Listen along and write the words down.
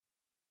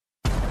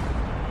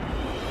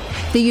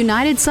The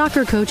United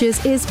Soccer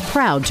Coaches is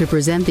proud to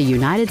present the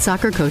United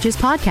Soccer Coaches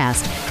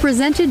podcast,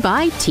 presented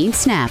by Team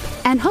Snap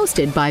and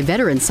hosted by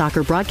veteran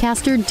soccer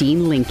broadcaster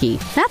Dean Linke.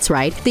 That's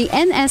right, the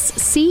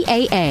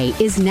NSCAA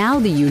is now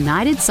the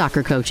United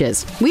Soccer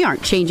Coaches. We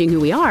aren't changing who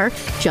we are,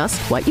 just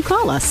what you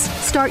call us.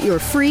 Start your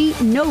free,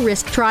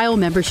 no-risk trial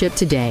membership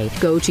today.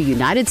 Go to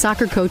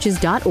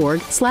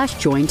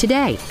unitedsoccercoaches.org/join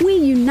today. We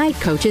unite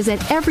coaches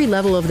at every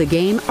level of the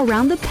game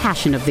around the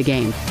passion of the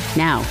game.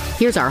 Now,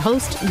 here's our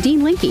host,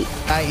 Dean Linke.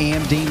 I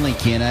am Dean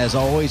Linke, and as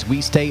always,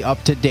 we stay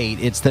up to date.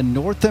 It's the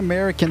North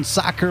American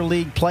Soccer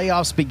League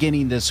playoffs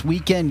beginning this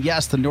weekend.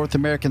 Yes, the North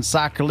American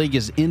Soccer League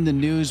is in the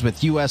news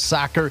with U.S.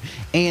 Soccer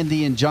and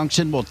the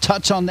injunction. We'll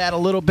touch on that a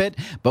little bit,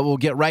 but we'll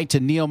get right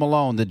to Neil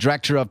Malone, the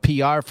director of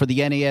PR for the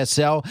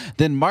NASL.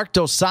 Then Marc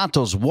Dos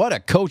Santos, what a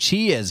coach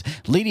he is,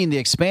 leading the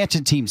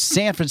expansion team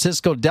San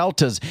Francisco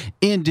Deltas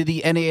into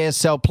the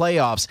NASL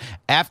playoffs.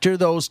 After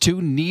those two,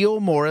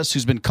 Neil Morris,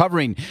 who's been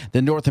covering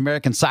the North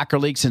American Soccer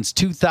League since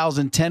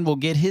 2010, will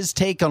get his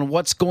take on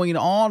what's going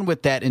on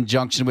with that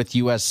injunction with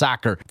U.S.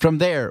 Soccer. From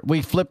there,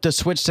 we flip the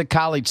switch to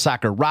college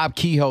soccer. Rob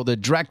Kehoe, the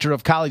director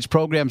of college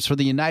programs for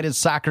the United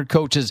Soccer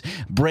Coaches,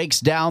 breaks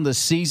down the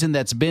season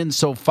that's been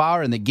so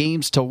far and the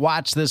games to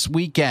watch this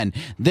weekend.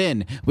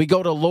 Then we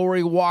go to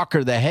Lori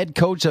Walker, the head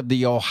coach of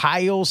the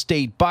Ohio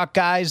State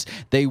Buckeyes.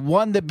 They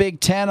won the Big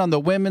Ten on the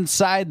women's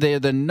side. They're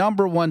the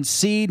number one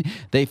seed.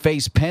 They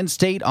face Penn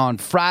State on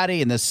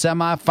Friday in the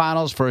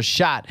semifinals for a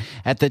shot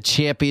at the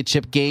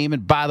championship game.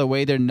 And by the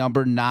way, they're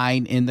number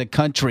 9 in the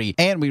country.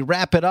 And we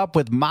wrap it up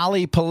with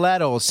Molly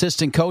Paletto,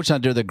 assistant coach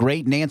under the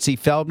great Nancy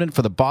Feldman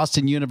for the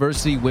Boston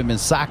University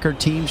women's soccer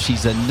team.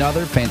 She's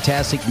another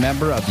fantastic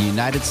member of the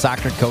United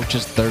Soccer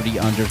Coaches 30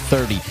 under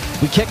 30.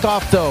 We kick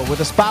off, though, with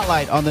a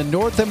spotlight on the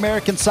North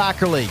American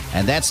Soccer League.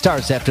 And that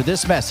starts after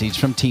this message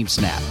from Team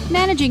Snap.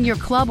 Managing your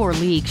club or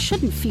league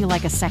shouldn't feel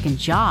like a second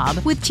job.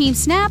 With Team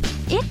Snap,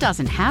 it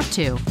doesn't have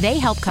to. They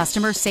help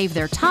customers save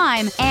their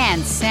time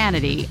and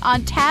sanity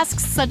on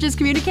tasks such as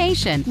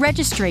communication,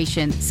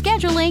 registration,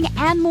 scheduling,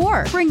 and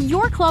more. Bring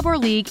your club or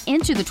league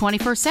into the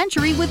 21st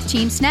century with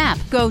Team Snap.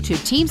 Go to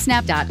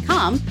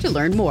teamsnap.com to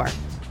learn more.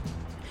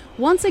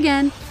 Once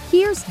again,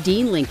 here's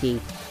Dean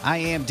Linke. I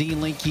am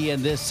Dean Linke,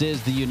 and this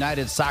is the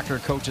United Soccer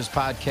Coaches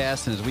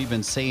Podcast. And as we've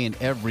been saying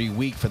every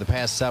week for the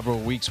past several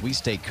weeks, we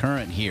stay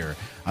current here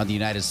on the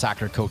United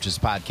Soccer Coaches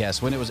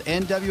Podcast. When it was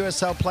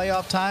NWSL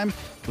playoff time,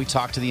 we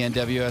talked to the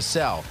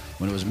NWSL.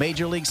 When it was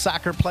Major League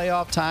Soccer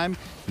playoff time,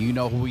 you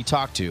know who we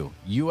talked to.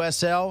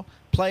 USL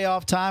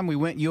playoff time, we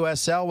went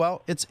USL.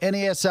 Well, it's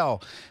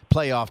NASL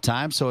playoff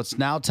time, so it's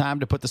now time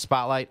to put the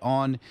spotlight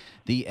on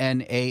the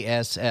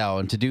NASL.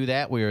 And to do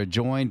that, we are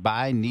joined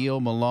by Neil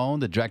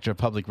Malone, the Director of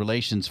Public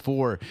Relations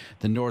for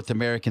the North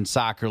American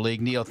Soccer League.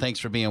 Neil, thanks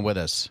for being with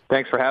us.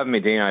 Thanks for having me,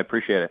 Dean. I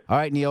appreciate it. All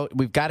right, Neil,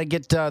 we've got to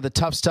get the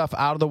tough stuff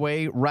out of the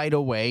way right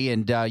away,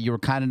 and you were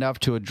kind enough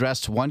to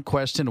address one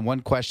question and one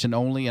question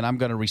only, and I'm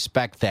going to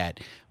respect that.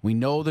 We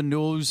know the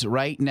news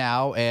right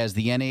now as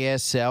the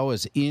NASL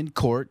is in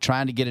court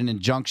trying to get an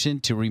injunction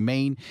to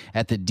remain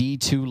at the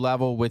D2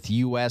 level with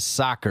U.S.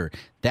 Soccer.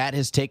 That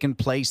has taken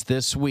place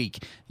this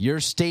week. Your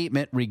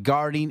statement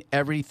regarding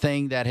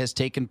everything that has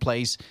taken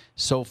place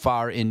so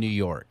far in New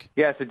York.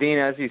 Yeah, so Dean,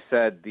 as you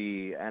said,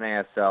 the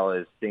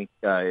NASL is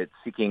it's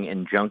seeking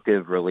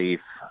injunctive relief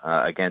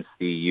against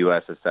the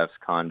USSF's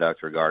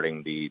conduct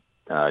regarding the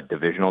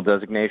divisional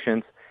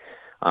designations.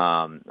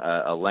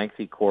 A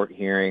lengthy court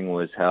hearing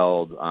was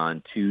held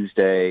on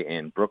Tuesday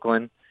in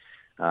Brooklyn.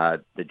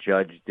 The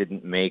judge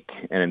didn't make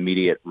an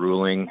immediate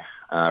ruling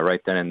right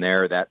then and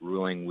there. That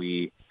ruling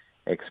we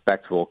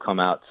expect will come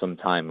out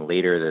sometime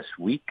later this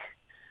week.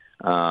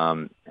 We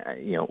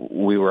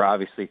were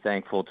obviously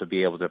thankful to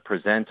be able to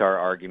present our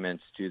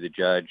arguments to the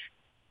judge,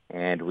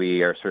 and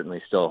we are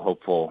certainly still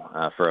hopeful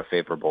for a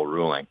favorable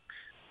ruling.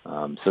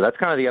 So that's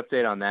kind of the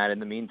update on that. In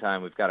the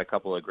meantime, we've got a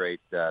couple of great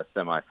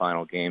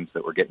semifinal games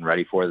that we're getting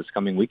ready for this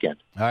coming weekend.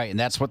 All right, and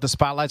that's what the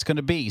spotlight's going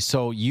to be.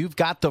 So you've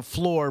got the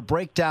floor.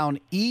 Break down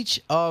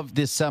each of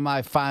the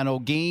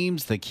semifinal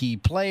games, the key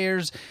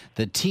players,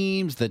 the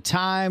teams, the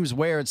times,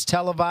 where it's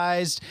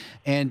televised,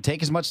 and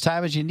take as much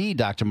time as you need,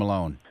 Dr.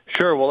 Malone.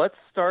 Sure. Well, let's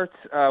start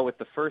with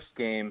the first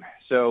game.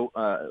 So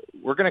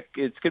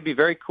it's going to be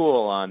very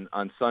cool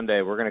on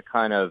Sunday. We're going to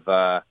kind of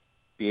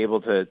be able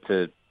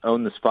to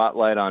own the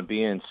spotlight on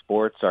beIN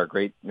Sports, our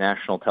great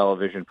national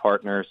television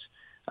partners.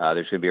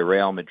 There's going to be a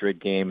Real Madrid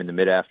game in the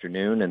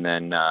mid-afternoon, and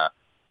then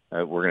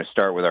we're going to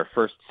start with our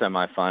first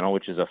semifinal,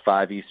 which is a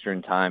 5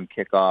 Eastern time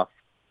kickoff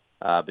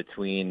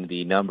between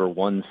the number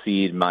 1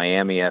 seed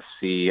Miami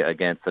FC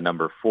against the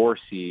number 4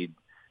 seed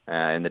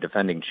and the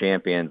defending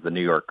champions, the New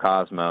York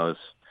Cosmos.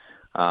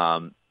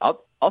 I'll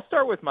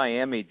start with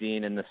Miami,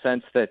 Dean, in the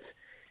sense that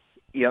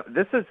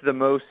this is the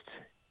most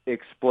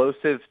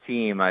explosive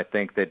team I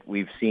think that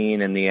we've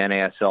seen in the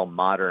NASL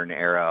modern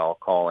era, I'll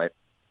call it.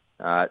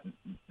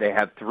 They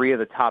have 3 of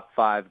the top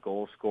 5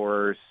 goal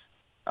scorers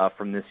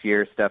from this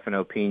year,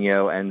 Stefano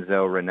Pino,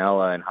 Enzo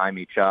Ranella, and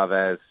Jaime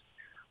Chavez.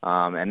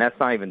 And that's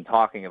not even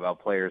talking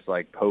about players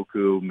like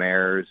Poku,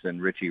 Mares,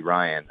 and Richie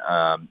Ryan.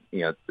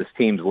 This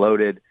team's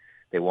loaded.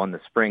 They won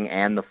the spring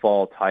and the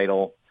fall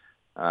title,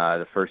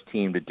 the first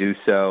team to do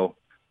so.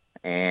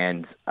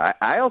 And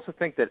I also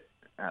think that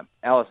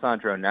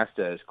Alessandro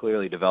Nesta has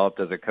clearly developed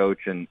as a coach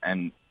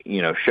and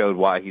showed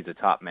why he's a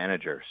top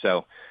manager.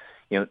 So,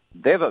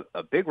 they have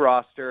a big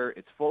roster.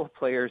 It's full of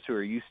players who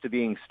are used to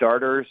being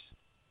starters,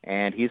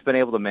 and he's been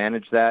able to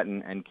manage that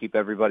and keep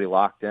everybody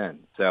locked in.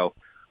 So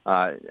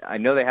I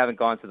know they haven't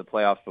gone to the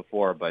playoffs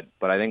before, but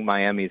I think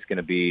Miami is going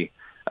to be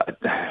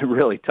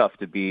really tough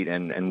to beat,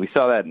 and we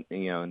saw that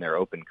in their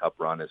Open Cup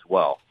run as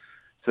well.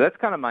 So that's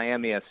kind of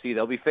Miami FC.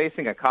 They'll be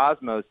facing a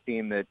Cosmos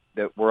team that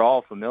we're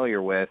all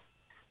familiar with.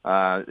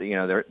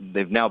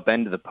 They've now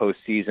been to the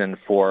postseason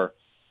for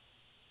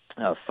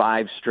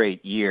 5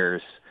 straight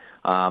years,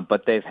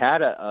 but they've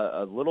had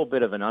a little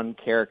bit of an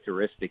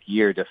uncharacteristic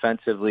year.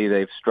 Defensively,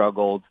 they've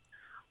struggled,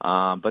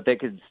 but they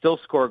could still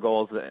score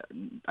goals.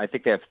 I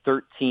think they have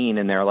 13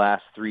 in their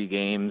last 3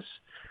 games.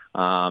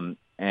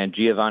 And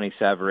Giovanni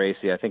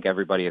Savarese, I think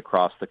everybody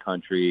across the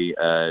country,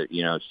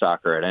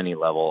 soccer at any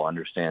level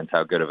understands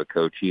how good of a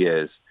coach he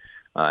is,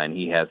 and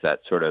he has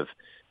that sort of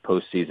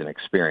postseason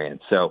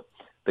experience. So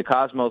the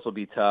Cosmos will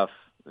be tough.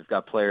 They've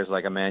got players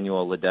like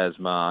Emmanuel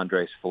Ledesma,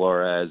 Andres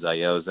Flores,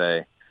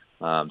 Ayoze,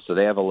 so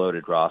they have a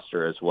loaded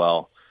roster as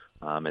well.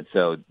 And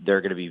so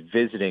they're going to be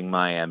visiting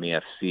Miami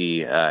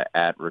FC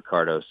at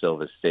Ricardo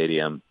Silva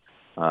Stadium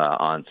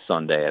on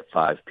Sunday at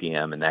 5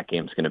 p.m., and that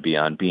game's going to be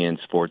on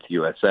beIN Sports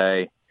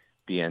USA,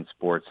 beIN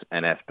Sports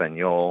en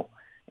Español,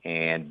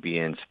 and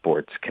beIN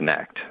Sports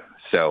Connect.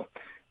 So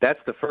that's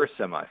the first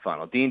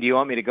semifinal. Dean, do you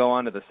want me to go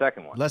on to the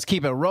second one? Let's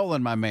keep it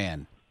rolling, my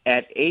man.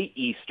 At 8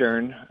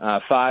 Eastern,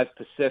 5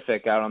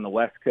 Pacific out on the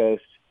West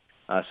Coast.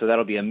 So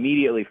that'll be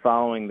immediately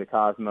following the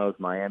Cosmos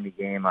Miami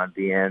game on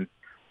beIN.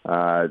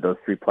 Those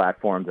 3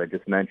 platforms I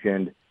just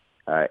mentioned.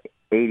 8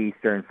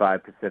 Eastern,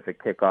 5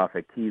 Pacific kickoff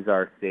at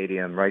Kezar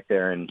Stadium right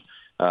there in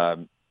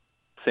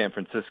San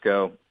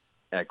Francisco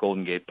at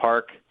Golden Gate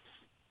Park.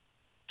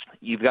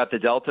 You've got the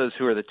Deltas,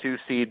 who are the 2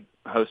 seed,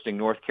 hosting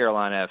North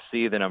Carolina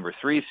FC, the number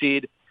 3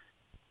 seed.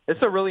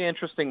 It's a really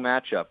interesting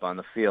matchup on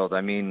the field.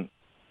 I mean,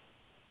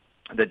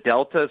 the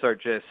Deltas are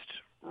just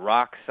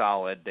rock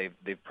solid.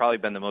 They've probably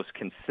been the most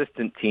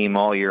consistent team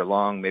all year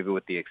long, maybe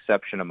with the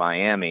exception of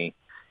Miami.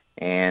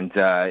 And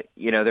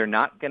they're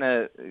not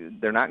gonna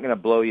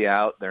blow you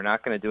out. They're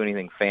not gonna do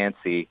anything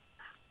fancy,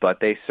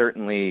 but they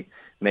certainly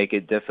make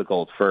it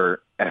difficult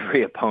for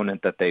every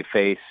opponent that they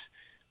face.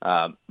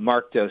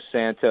 Mark Dos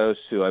Santos,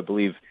 who I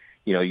believe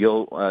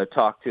you'll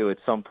talk to at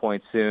some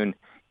point soon,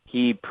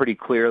 he pretty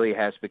clearly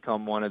has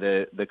become one of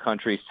the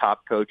country's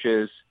top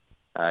coaches.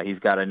 He's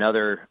got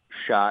another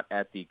shot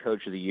at the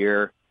Coach of the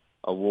Year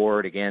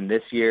award again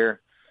this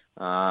year,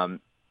 and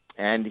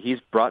he's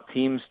brought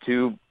teams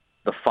to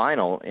the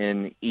final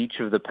in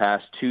each of the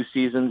past 2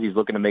 seasons. He's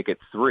looking to make it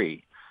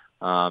 3.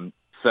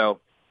 So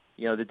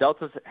the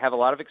Deltas have a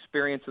lot of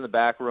experience in the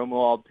back.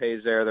 Romuald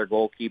Pezer, their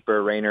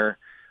goalkeeper, Rainer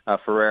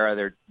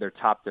Ferreira, their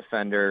top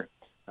defender.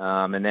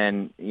 And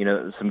then,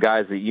 some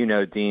guys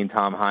that Dean,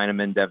 Tom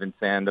Heineman, Devin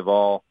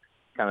Sandoval,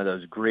 kind of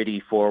those gritty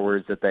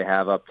forwards that they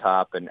have up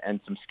top, and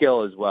some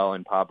skill as well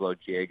in Pablo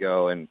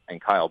Diego and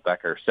Kyle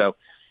Becker. So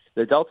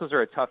the Deltas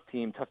are a tough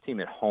team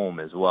at home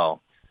as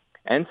well.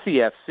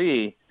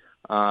 NCFC,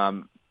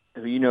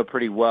 who you know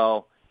pretty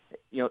well,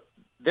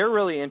 they're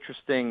really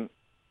interesting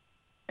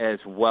as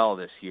well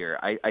this year.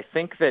 I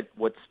think that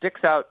what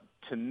sticks out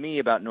to me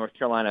about North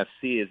Carolina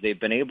FC is they've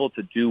been able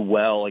to do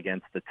well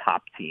against the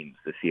top teams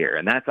this year,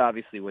 and that's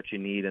obviously what you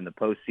need in the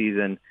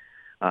postseason.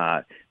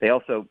 They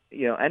also,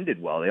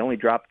 ended well. They only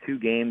dropped 2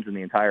 games in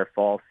the entire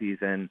fall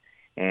season,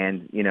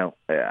 and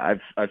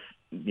I've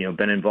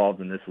been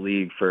involved in this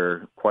league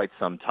for quite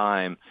some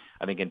time.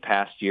 I think in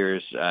past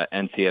years,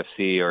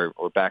 NCFC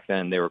or back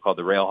then they were called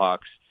the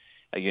Railhawks.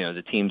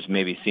 The teams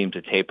maybe seem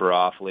to taper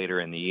off later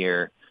in the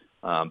year,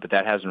 but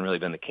that hasn't really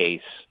been the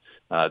case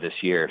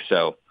this year.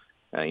 So.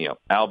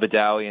 Al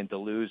Badawi and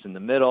Deleuze in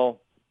the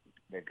middle.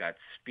 They've got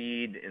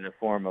speed in the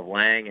form of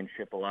Lang and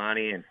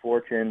Cipollani and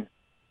Fortune.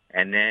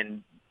 And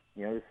then,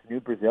 this new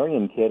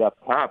Brazilian kid up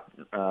top,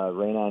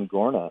 Renan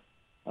Gorna,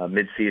 a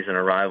mid-season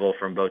arrival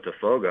from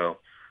Botafogo.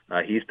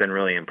 He's been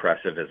really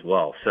impressive as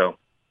well. So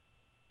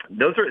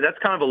that's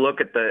kind of a look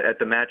at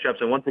the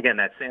matchups. And once again,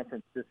 that San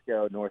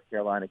Francisco, North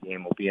Carolina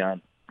game will be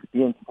on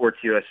beIN Sports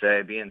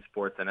USA, beIN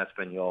Sports en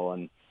Español,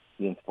 and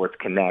beIN Sports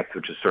Connect,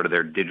 which is sort of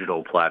their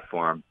digital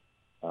platform.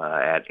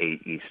 At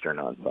 8 Eastern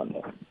on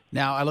Sunday.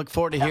 Now, I look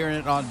forward to hearing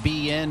it on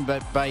beIN,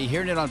 but by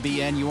hearing it on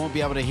beIN, you won't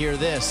be able to hear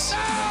this.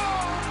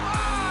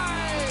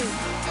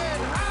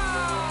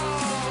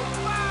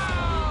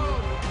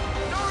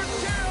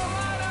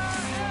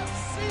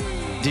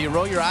 Do you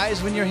roll your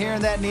eyes when you're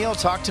hearing that, Neil?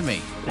 Talk to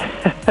me.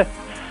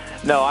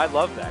 No, I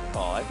love that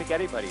call. I think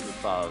anybody who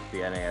follows the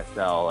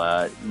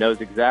NASL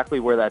knows exactly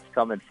where that's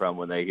coming from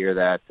when they hear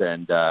that,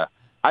 and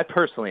I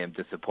personally am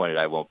disappointed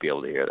I won't be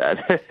able to hear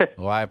that.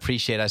 Well, I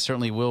appreciate it. I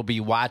certainly will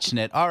be watching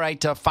it. All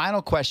right,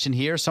 final question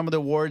here. Some of the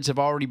awards have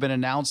already been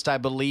announced, I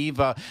believe.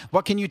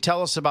 What can you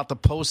tell us about the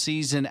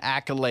postseason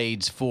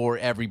accolades for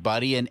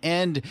everybody? And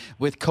end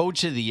with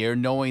Coach of the Year,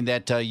 knowing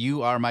that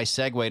you are my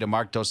segue to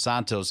Marc Dos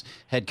Santos,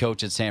 head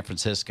coach at San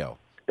Francisco.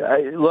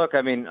 Look,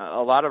 I mean,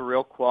 a lot of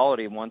real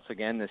quality once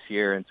again this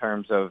year in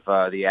terms of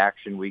the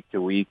action week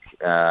to week.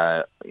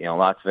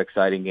 Lots of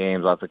exciting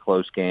games, lots of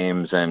close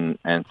games, and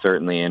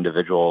certainly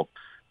individual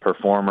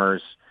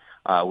performers.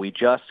 We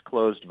just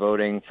closed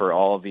voting for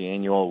all of the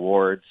annual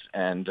awards,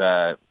 and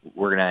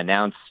we're going to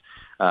announce.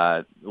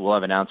 We'll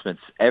have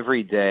announcements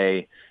every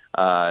day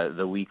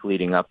the week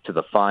leading up to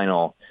the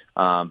final.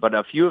 But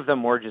a few of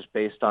them were just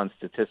based on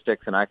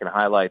statistics, and I can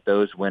highlight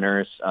those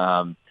winners.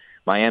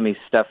 Miami's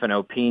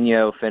Stefano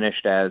Pino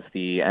finished as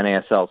the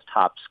NASL's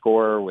top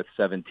scorer with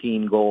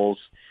 17 goals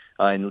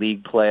in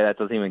league play. That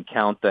doesn't even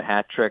count the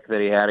hat trick that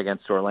he had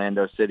against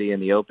Orlando City in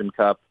the Open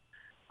Cup.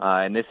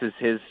 And this is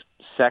his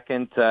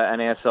second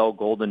NASL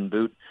Golden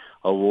Boot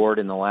award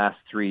in the last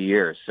 3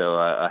 years. So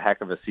a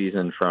heck of a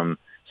season from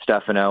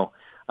Stefano.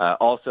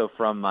 Also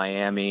from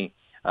Miami,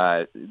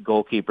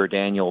 goalkeeper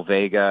Daniel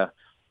Vega.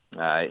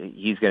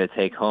 He's going to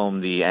take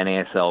home the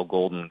NASL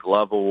Golden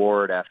Glove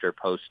Award after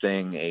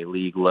posting a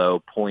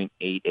league-low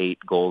 .88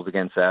 goals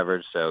against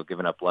average, so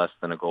giving up less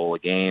than a goal a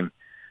game.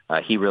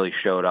 He really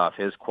showed off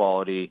his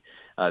quality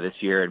this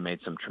year and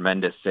made some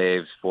tremendous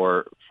saves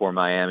for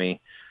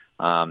Miami.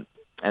 And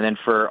then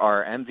for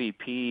our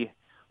MVP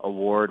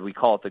award, we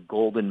call it the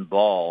Golden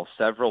Ball.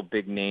 Several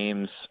big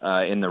names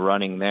in the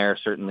running there.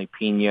 Certainly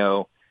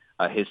Pino,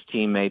 his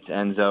teammates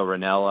Enzo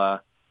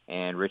Ranella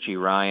and Richie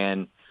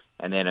Ryan,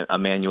 and then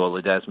Emmanuel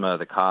Ledesma,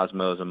 the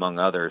Cosmos, among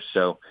others.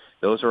 So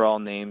those are all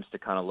names to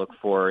kind of look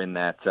for in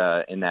that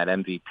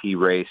MVP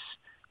race.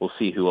 We'll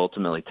see who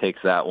ultimately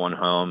takes that one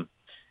home.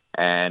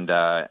 And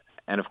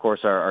of course,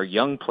 our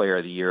Young Player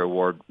of the Year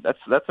award. That's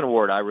an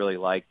award I really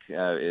like.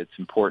 It's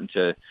important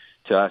to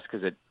us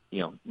because it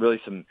really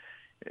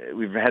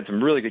we've had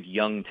some really good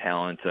young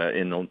talent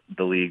in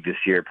the league this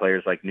year.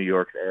 Players like New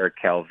York's Eric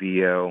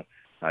Calvillo,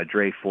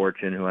 Dre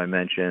Fortune, who I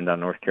mentioned on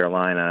North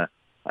Carolina.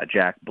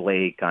 Jack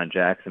Blake on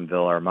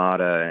Jacksonville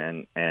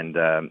Armada, and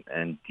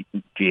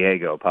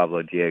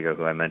Pablo Diego,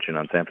 who I mentioned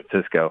on San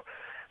Francisco.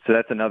 So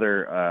that's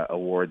another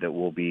award that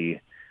we'll be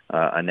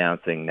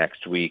announcing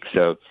next week.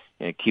 So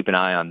keep an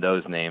eye on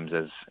those names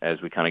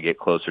as we kind of get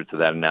closer to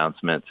that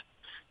announcement.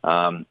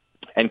 And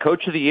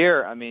Coach of the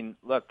Year, I mean,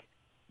 look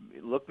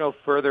no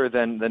further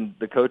than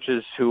the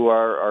coaches who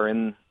are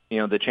in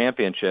the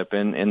championship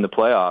in the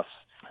playoffs.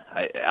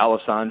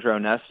 Alessandro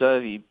Nesta,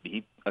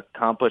 he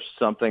accomplished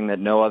something that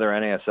no other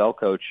NASL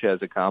coach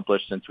has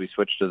accomplished since we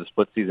switched to the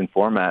split season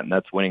format, and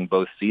that's winning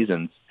both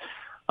seasons.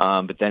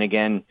 But then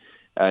again,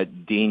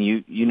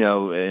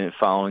 Dean,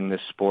 following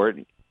this sport,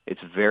 it's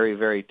very,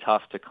 very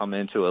tough to come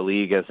into a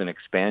league as an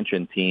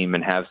expansion team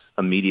and have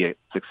immediate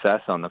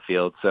success on the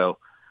field. So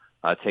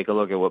take a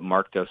look at what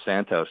Marc Dos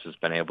Santos has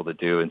been able to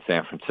do in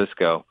San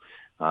Francisco.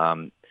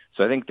 So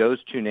I think those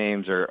two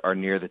names are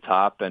near the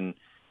top, and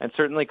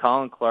certainly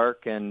Colin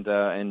Clark and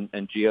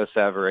Gio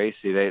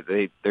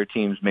Savarese, their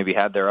teams maybe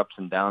had their ups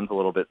and downs a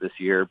little bit this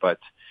year, but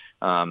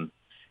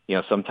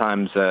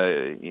sometimes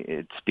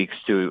it speaks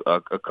to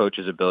a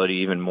coach's ability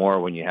even more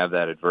when you have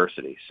that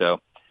adversity. So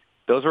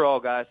those are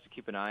all guys to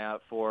keep an eye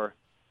out for.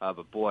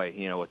 But boy,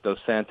 what Dos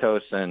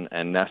Santos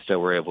and Nesta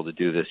were able to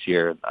do this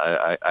year,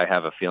 I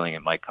have a feeling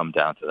it might come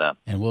down to them.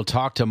 And we'll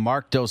talk to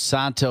Marc Dos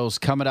Santos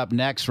coming up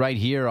next right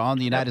here on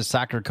the United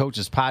Soccer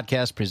Coaches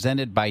Podcast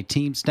presented by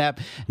TeamSnap.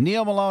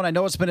 Neil Malone, I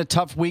know it's been a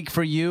tough week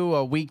for you,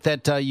 a week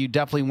that you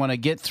definitely want to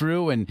get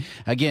through and,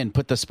 again,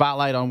 put the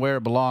spotlight on where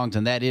it belongs,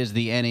 and that is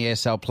the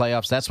NASL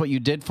playoffs. That's what you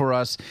did for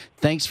us.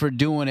 Thanks for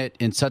doing it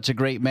in such a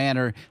great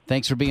manner.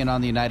 Thanks for being on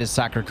the United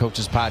Soccer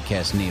Coaches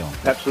Podcast, Neil.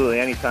 Absolutely.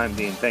 Anytime,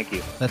 Dean. Thank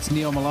you. That's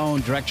Neil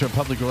Malone, Director of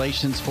Public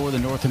Relations for the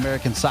North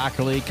American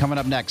Soccer League. Coming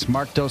up next,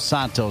 Marc Dos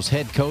Santos,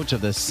 head coach of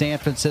the San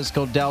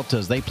Francisco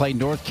Deltas. They play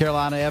North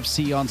Carolina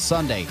FC on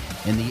Sunday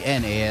in the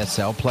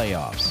NASL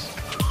playoffs.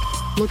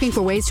 Looking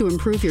for ways to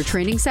improve your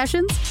training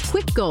sessions?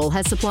 Quick Goal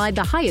has supplied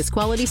the highest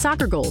quality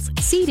soccer goals,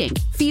 seating,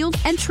 field,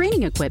 and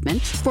training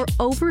equipment for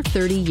over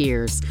 30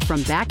 years.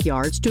 From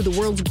backyards to the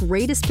world's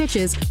greatest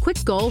pitches, Quick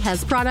Goal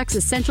has products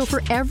essential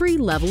for every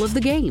level of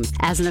the game.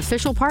 As an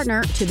official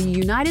partner to the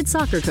United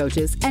Soccer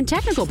Coaches and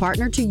technical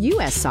partner to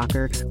U.S.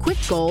 Soccer, Quick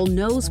Goal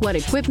knows what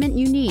equipment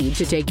you need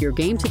to take your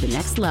game to the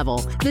next level.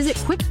 Visit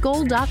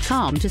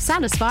quickgoal.com to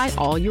satisfy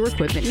all your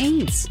equipment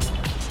needs.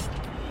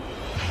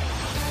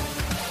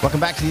 Welcome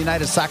back to the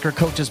United Soccer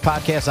Coaches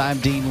Podcast. I'm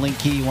Dean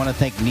Linke. I want to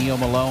thank Neil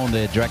Malone,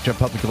 the Director of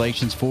Public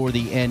Relations for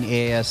the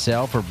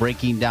NASL, for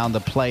breaking down the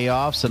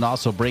playoffs and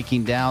also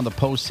breaking down the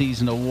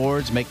postseason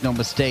awards. Make no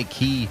mistake,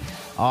 he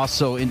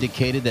also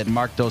indicated that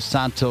Marc Dos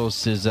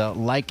Santos is a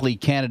likely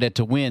candidate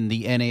to win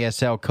the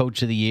NASL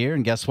Coach of the Year.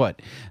 And guess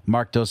what?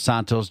 Marc Dos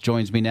Santos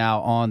joins me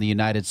now on the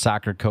United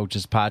Soccer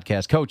Coaches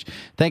Podcast. Coach,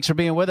 thanks for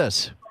being with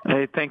us.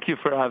 Hey, thank you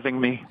for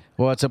having me.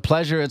 Well, it's a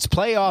pleasure. It's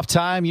playoff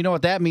time. You know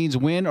what that means,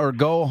 win or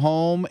go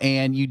home,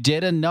 and you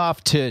did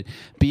enough to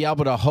be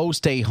able to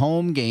host a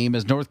home game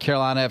as North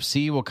Carolina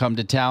FC will come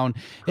to town.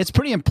 It's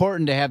pretty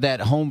important to have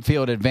that home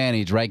field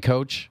advantage, right,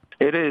 Coach?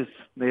 It is.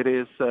 It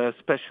is,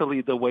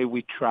 especially the way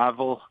we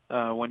travel.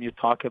 When you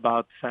talk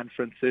about San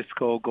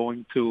Francisco,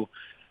 going to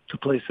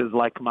places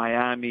like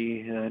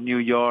Miami, New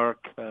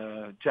York,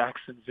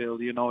 Jacksonville,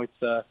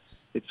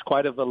 it's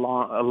quite of a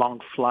long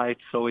flight,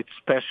 so it's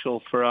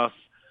special for us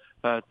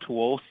to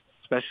host,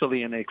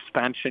 especially in an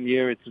expansion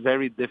year. It's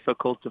very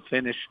difficult to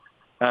finish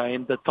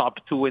in the top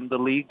two in the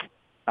league.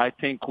 I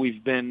think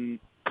we've been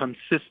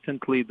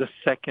consistently the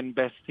second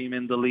best team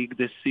in the league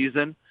this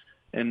season,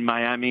 and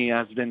Miami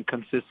has been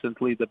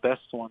consistently the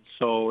best one.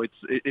 So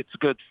it's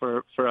good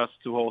for us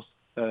to host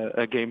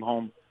a game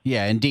home.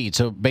 Yeah, indeed.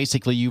 So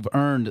basically you've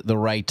earned the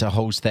right to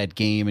host that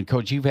game. And,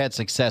 Coach, you've had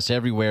success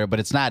everywhere, but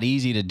it's not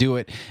easy to do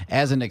it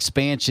as an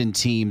expansion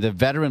team. The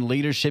veteran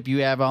leadership you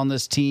have on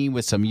this team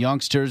with some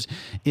youngsters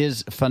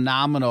is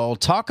phenomenal.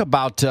 Talk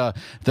about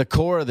the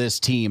core of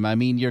this team. I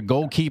mean, your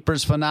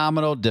goalkeeper's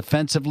phenomenal.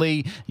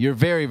 Defensively, you're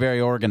very,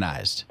 very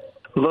organized.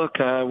 Look,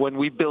 when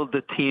we built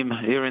the team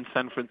here in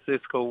San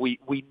Francisco, we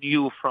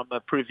knew from a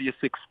previous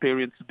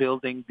experience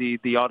building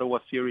the Ottawa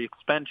Fury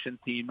expansion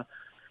team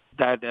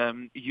that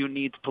you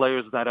need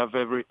players that have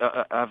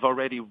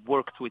already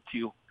worked with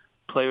you,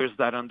 players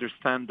that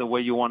understand the way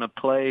you want to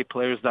play,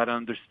 players that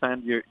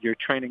understand your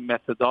training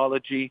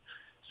methodology.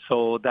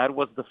 So that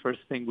was the first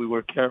thing we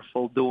were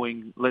careful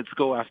doing. Let's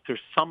go after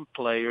some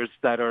players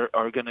that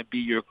are going to be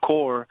your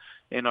core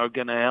and are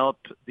going to help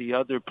the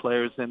other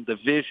players in the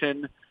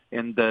vision,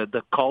 in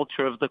the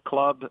culture of the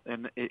club.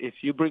 And if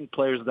you bring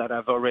players that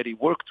have already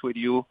worked with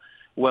you,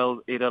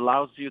 well, it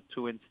allows you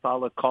to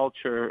install a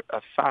culture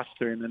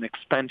faster in an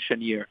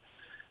expansion year.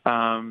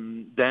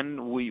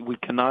 Then we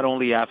can not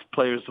only have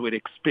players with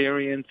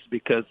experience,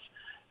 because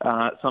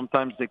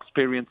sometimes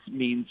experience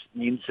means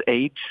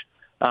age.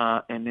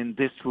 And in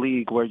this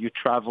league where you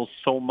travel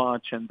so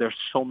much and there's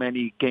so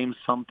many games,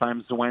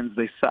 sometimes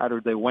Wednesday,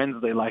 Saturday,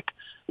 Wednesday, like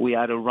we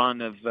had a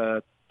run of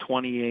 8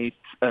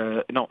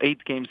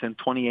 games in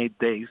 28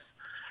 days,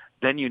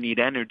 then you need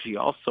energy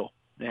also.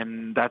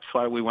 And that's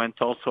why we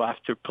went also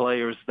after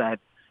players that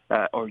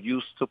are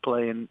used to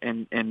play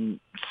in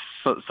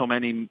so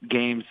many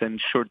games in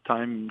short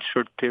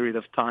period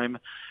of time.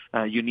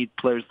 You need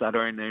players that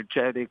are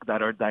energetic,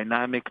 that are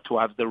dynamic, to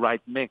have the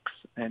right mix.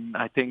 And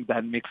I think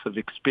that mix of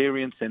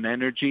experience and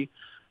energy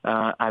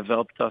have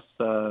helped us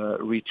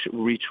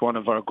reach one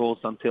of our goals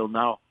until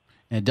now.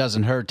 And it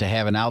doesn't hurt to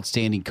have an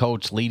outstanding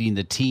coach leading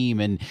the team.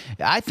 And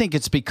I think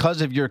it's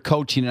because of your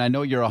coaching, and I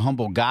know you're a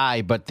humble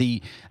guy, but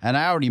and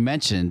I already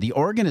mentioned, the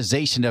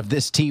organization of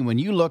this team, when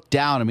you look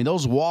down, I mean,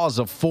 those walls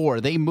of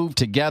four, they move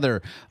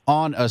together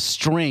on a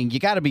string. You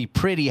got to be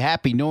pretty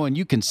happy knowing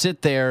you can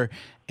sit there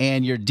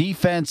and your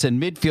defense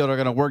and midfield are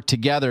going to work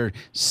together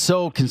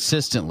so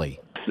consistently.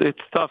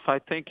 It's tough. I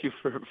thank you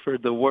for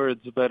the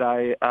words, but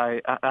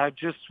I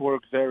just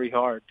work very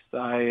hard.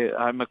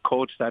 I'm a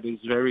coach that is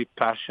very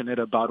passionate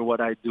about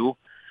what I do.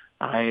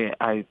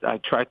 I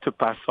try to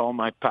pass all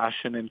my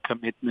passion and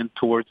commitment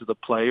towards the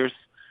players.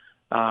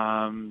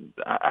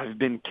 I've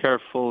been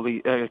careful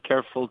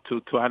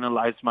to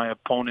analyze my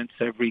opponents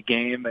every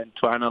game and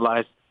to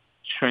analyze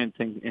strengths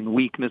and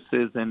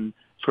weaknesses. And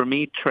for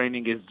me,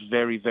 training is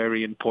very,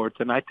 very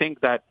important. I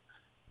think that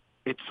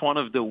it's one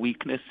of the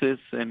weaknesses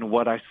in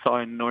what I saw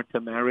in North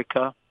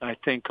America. I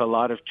think a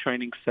lot of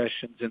training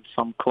sessions in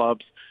some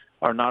clubs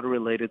are not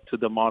related to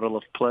the model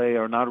of play,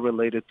 are not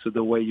related to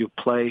the way you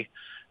play.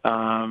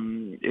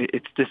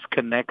 It's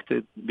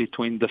disconnected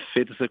between the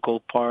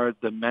physical part,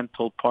 the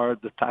mental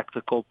part, the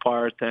tactical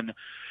part. And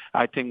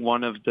I think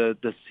one of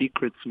the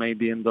secrets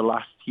maybe in the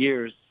last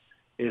years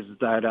is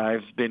that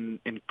I've been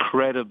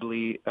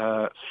incredibly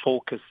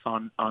focused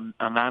on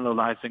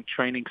analyzing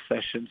training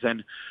sessions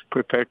and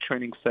prepare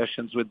training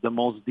sessions with the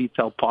most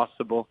detail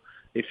possible.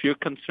 If you're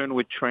concerned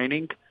with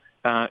training,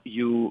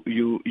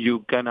 you're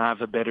gonna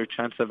have a better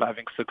chance of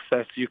having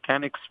success. You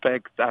can't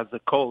expect as a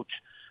coach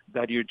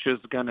that you're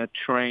just gonna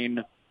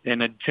train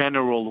in a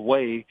general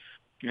way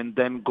and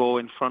then go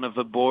in front of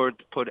a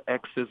board, put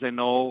X's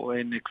and O,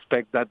 and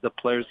expect that the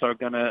players are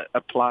gonna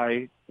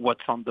apply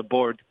what's on the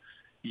board.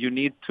 You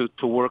need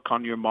to work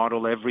on your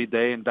model every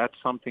day, and that's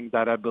something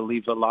that I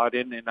believe a lot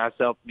in and has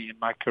helped me in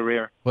my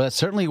career. Well, it's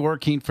certainly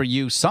working for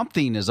you.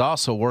 Something is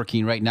also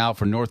working right now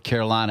for North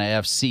Carolina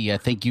FC. I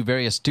think you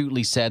very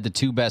astutely said the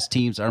two best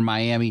teams are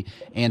Miami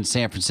and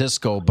San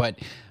Francisco, but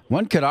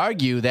one could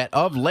argue that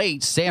of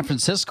late, San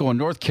Francisco and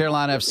North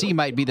Carolina FC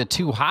might be the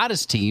two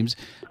hottest teams.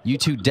 You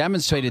two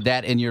demonstrated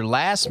that in your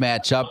last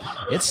matchup.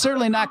 It's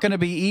certainly not going to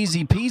be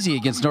easy peasy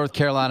against North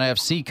Carolina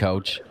FC,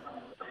 Coach.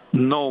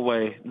 No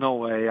way.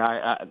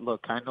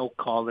 Look, I know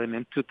Colin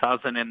in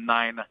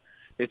 2009.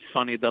 It's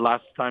funny, the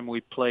last time we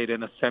played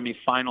in a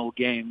semifinal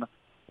game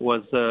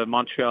was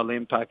Montreal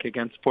Impact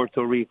against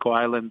Puerto Rico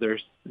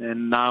Islanders.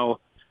 And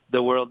now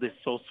the world is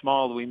so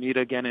small. We meet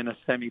again in a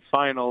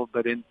semifinal,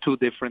 but in two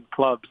different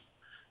clubs.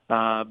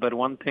 But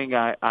one thing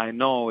I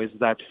know is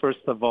that,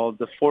 first of all,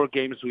 the 4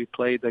 games we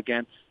played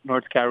against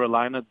North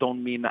Carolina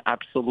don't mean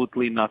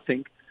absolutely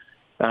nothing.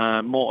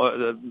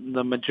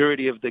 The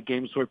majority of the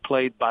games were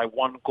played by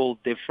 1 goal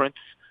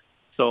difference.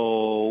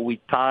 So we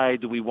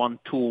tied, we won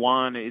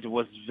 2-1. It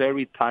was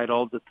very tight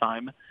all the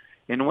time.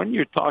 And when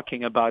you're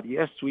talking about,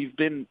 yes, we've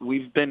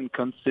been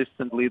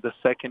consistently the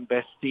second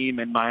best team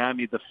and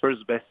Miami the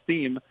first best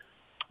team,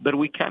 but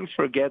we can't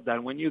forget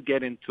that when you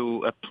get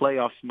into a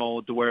playoff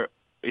mode where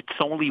it's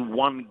only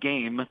 1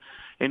 game,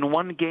 in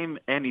 1 game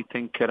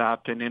anything could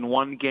happen. In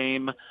 1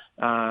 game,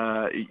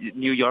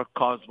 New York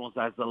Cosmos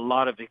has a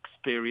lot of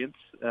experience.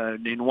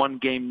 In 1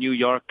 game, New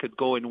York could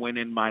go and win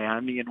in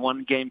Miami. In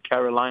 1 game,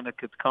 Carolina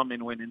could come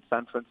and win in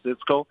San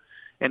Francisco.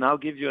 And I'll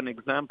give you an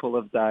example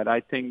of that. I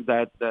think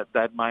that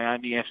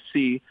Miami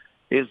FC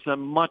is a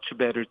much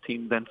better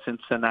team than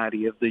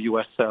Cincinnati of the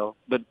USL.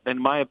 But in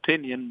my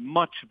opinion,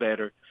 much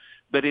better.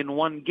 But in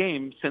 1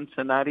 game,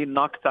 Cincinnati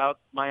knocked out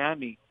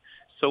Miami.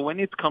 So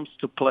when it comes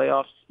to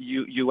playoffs,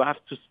 you have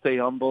to stay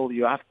humble.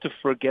 You have to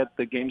forget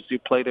the games you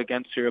played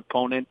against your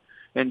opponent.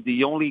 And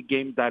the only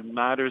game that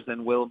matters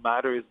and will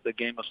matter is the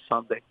game of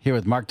Sunday. Here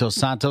with Marc Dos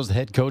Santos, the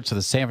head coach of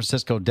the San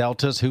Francisco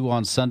Deltas, who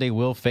on Sunday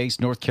will face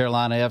North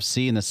Carolina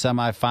FC in the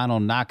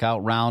semifinal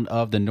knockout round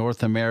of the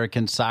North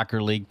American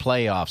Soccer League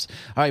playoffs.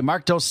 All right,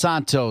 Marc Dos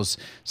Santos,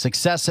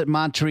 success at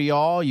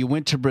Montreal. You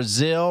went to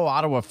Brazil,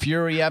 Ottawa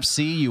Fury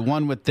FC. You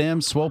won with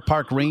them, Swope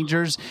Park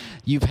Rangers.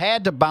 You've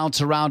had to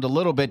bounce around a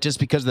little bit just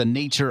because of the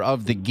nature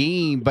of the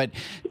game. But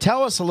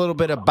tell us a little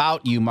bit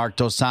about you, Marc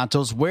Dos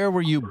Santos. Where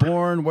were you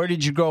born? Where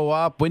did you grow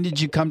up? When did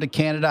you come to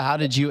Canada? How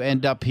did you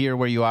end up here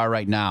where you are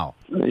right now?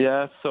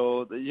 Yeah,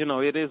 so,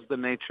 it is the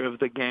nature of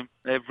the game.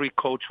 Every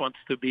coach wants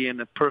to be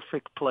in a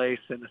perfect place,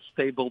 in a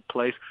stable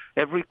place.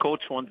 Every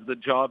coach wants the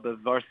job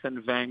of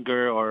Arsene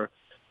Wenger or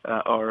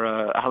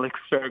Alex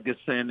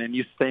Ferguson, and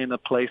you stay in a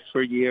place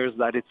for years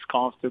that it's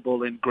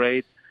comfortable and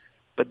great.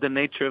 But the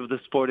nature of the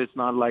sport is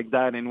not like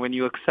that. And when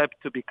you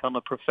accept to become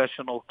a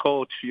professional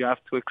coach, you have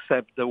to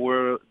accept the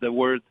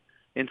word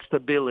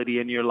instability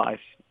in your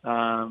life.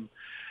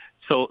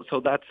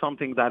 So that's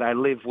something that I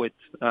live with,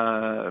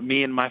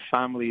 me and my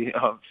family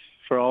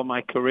for all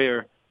my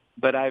career.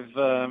 But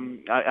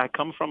I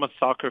come from a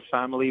soccer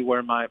family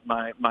where my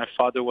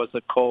father was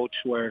a coach,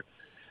 where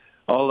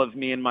all of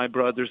me and my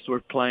brothers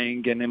were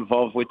playing and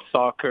involved with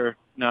soccer.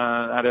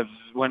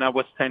 When I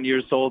was 10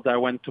 years old, I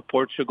went to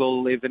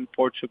Portugal, lived in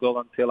Portugal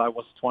until I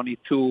was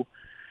 22,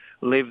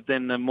 lived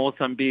in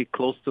Mozambique,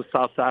 close to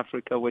South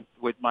Africa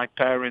with my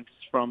parents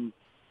from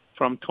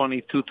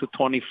 22 to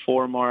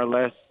 24, more or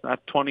less.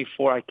 At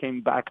 24, I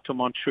came back to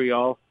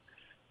Montreal.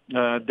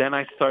 Then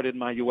I started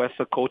my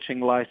UEFA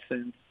coaching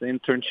license,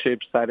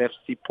 internships at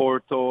FC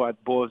Porto,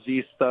 at Boa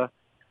Vista,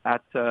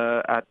 at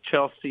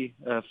Chelsea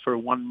for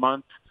 1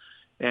 month.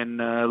 And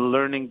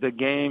learning the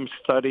game,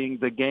 studying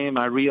the game,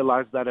 I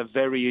realized at a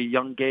very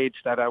young age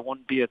that I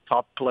wouldn't be a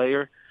top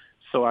player.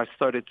 So I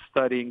started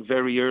studying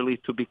very early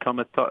to become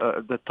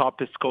the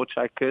toppest coach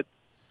I could.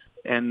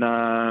 And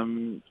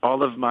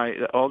all of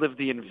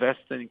the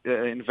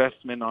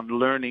investment on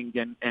learning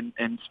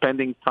and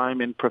spending time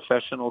in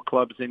professional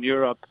clubs in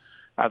Europe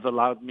have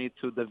allowed me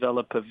to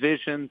develop a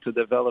vision, to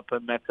develop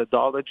a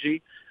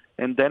methodology.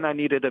 And then I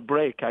needed a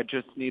break. I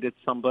just needed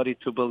somebody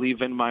to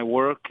believe in my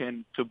work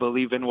and to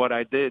believe in what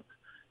I did.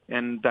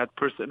 And that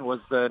person was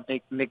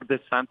Nick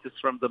DeSantis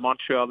from the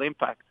Montreal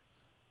Impact.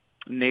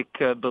 Nick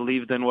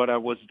believed in what I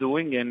was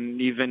doing,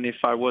 and even if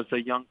I was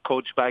a young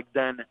coach back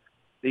then,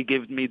 they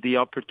gave me the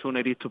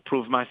opportunity to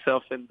prove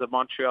myself in the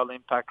Montreal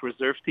Impact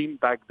reserve team,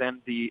 back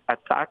then the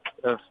Attack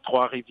of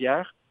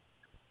Trois-Rivières.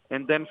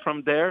 And then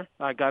from there,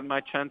 I got my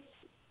chance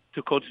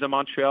to coach the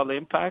Montreal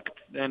Impact.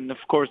 And, of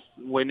course,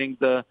 winning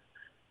the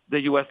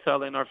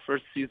USL in our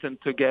first season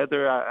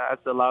together has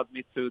allowed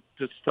me to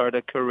start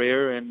a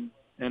career and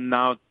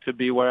now to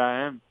be where I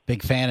am.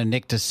 Big fan of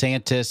Nick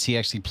DeSantis. He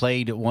actually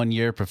played 1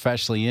 year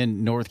professionally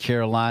in North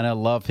Carolina.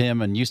 Love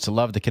him and used to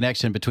love the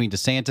connection between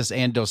DeSantis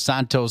and Dos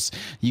Santos.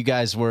 You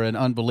guys were an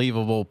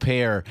unbelievable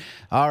pair.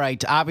 All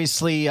right.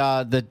 Obviously,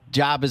 the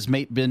job has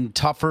been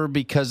tougher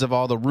because of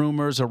all the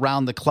rumors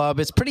around the club.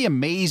 It's pretty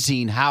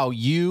amazing how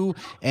you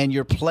and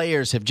your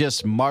players have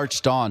just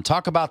marched on.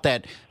 Talk about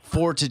that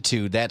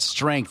fortitude, that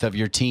strength of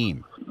your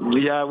team.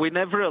 Yeah, we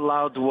never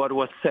allowed what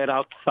was said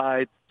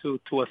outside to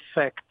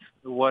affect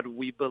what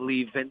we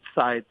believe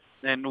inside.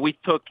 And we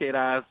took it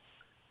as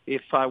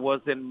if I was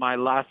in my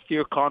last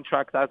year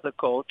contract as a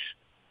coach,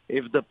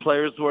 if the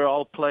players were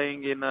all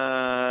playing in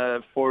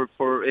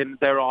in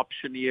their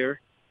option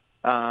year,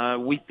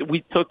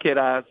 we took it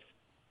as,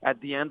 at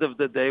the end of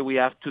the day, we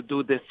have to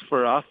do this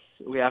for us.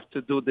 We have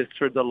to do this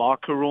for the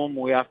locker room.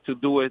 We have to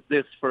do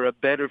this for a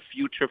better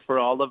future for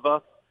all of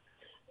us.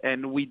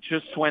 And we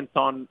just went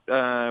on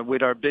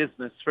with our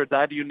business. For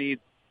that, you need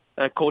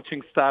a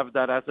coaching staff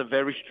that has a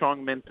very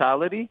strong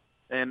mentality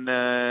and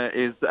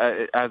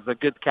has a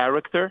good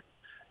character,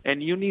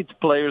 and you need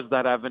players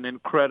that have an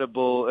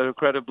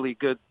incredibly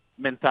good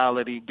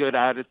mentality, good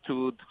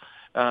attitude,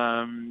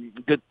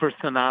 good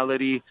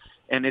personality,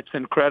 And it's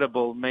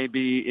incredible.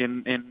 Maybe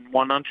in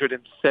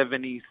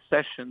 170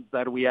 sessions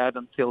that we had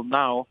until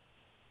now,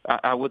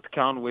 I would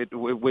count with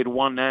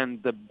one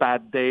hand the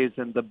bad days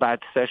and the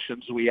bad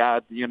sessions we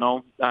had.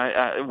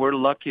 We're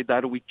lucky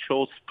that we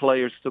chose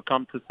players to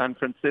come to San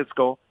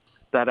Francisco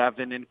that have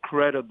an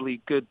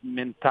incredibly good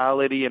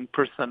mentality and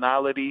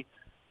personality.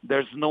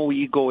 There's no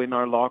ego in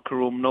our locker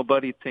room.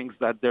 Nobody thinks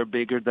that they're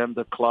bigger than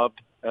the club.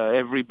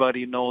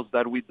 Everybody knows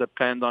that we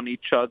depend on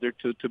each other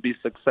to be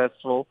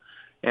successful.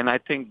 And I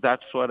think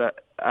that's what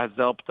has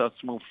helped us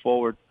move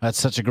forward. That's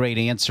such a great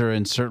answer,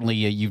 and certainly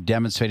you've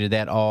demonstrated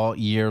that all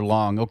year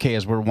long. Okay,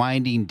 as we're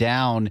winding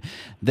down,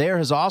 there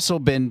has also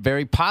been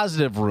very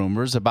positive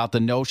rumors about the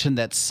notion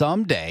that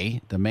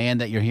someday the man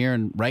that you're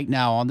hearing right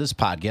now on this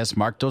podcast,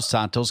 Marc Dos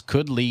Santos,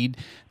 could lead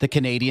the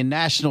Canadian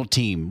national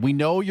team. We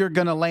know you're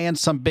going to land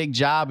some big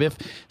job. If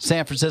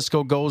San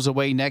Francisco goes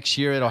away next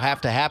year, it'll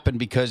have to happen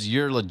because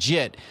you're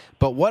legit.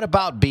 But what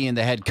about being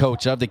the head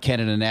coach of the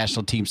Canada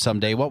national team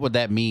someday? What would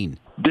that mean?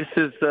 This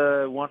is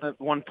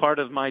one part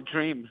of my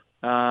dream.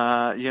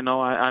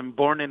 I'm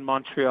born in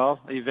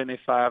Montreal, even if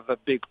I have a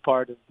big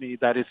part of me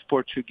that is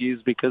Portuguese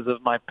because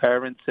of my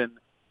parents and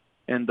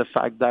the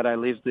fact that I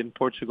lived in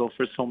Portugal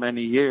for so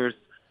many years.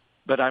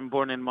 But I'm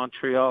born in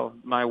Montreal.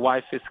 My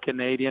wife is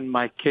Canadian.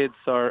 My kids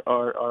are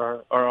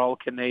all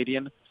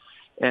Canadian.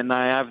 And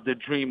I have the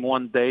dream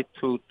one day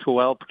to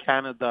help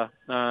Canada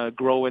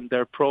grow in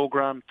their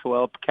program, to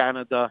help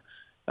Canada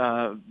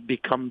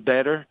become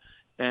better,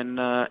 and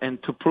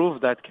to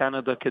prove that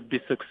Canada could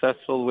be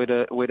successful with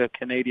a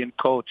Canadian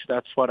coach.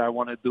 That's what I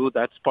want to do.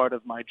 That's part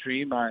of my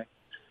dream. I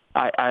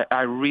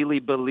really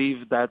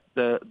believe that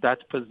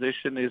that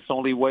position is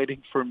only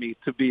waiting for me,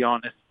 to be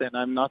honest. And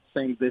I'm not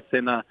saying this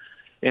in a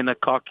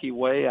cocky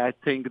way. I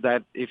think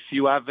that if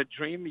you have a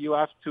dream, you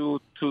have to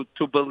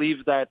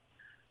believe that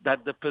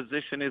the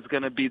position is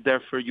going to be there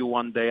for you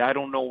one day. I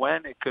don't know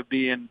when. It could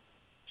be in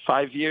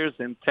 5 years,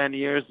 in 10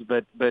 years,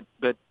 but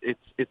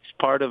it's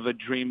part of a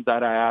dream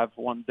that I have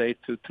one day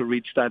to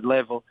reach that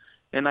level.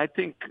 And I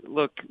think,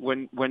 look,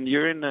 when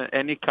you're in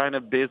any kind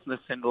of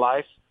business in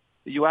life,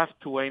 you have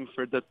to aim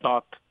for the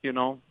top,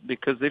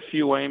 because if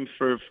you aim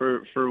for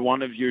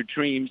one of your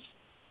dreams,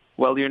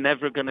 well, you're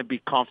never going to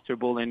be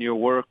comfortable in your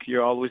work.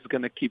 You're always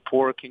going to keep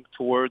working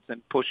towards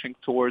and pushing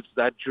towards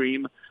that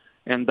dream.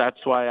 And that's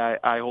why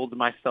I hold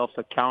myself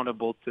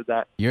accountable to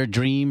that. Your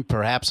dream,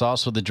 perhaps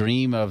also the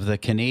dream of the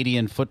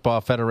Canadian Football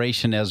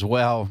Federation as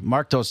well.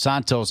 Marc Dos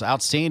Santos,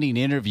 outstanding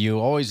interview.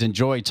 Always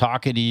enjoy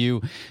talking to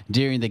you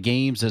during the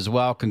games as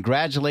well.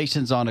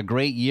 Congratulations on a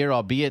great year,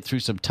 albeit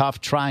through some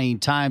tough, trying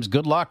times.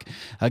 Good luck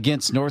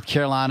against North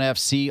Carolina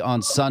FC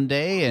on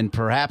Sunday and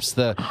perhaps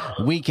the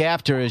week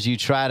after as you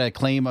try to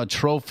claim a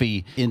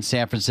trophy in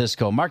San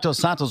Francisco. Marc Dos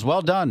Santos,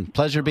 well done.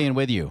 Pleasure being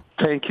with you.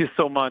 Thank you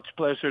so much.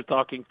 Pleasure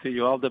talking to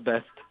you. All the best.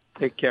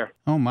 Take care.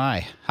 Oh,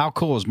 my. How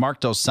cool is Marc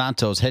Dos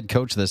Santos, head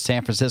coach of the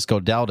San Francisco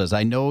Deltas?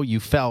 I know you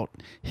felt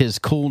his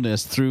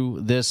coolness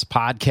through this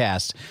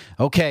podcast.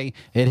 Okay,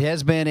 it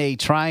has been a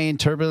trying,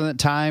 turbulent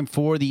time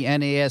for the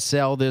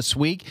NASL this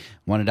week.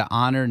 Wanted to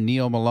honor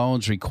Neil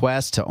Malone's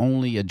request to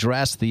only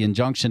address the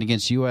injunction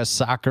against U.S.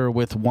 Soccer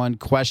with one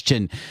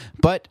question.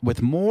 But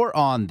with more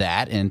on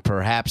that and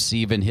perhaps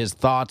even his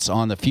thoughts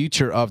on the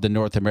future of the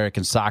North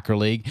American Soccer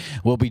League,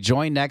 we'll be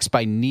joined next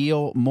by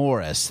Neil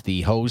Morris,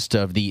 the host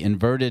of the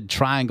Inverted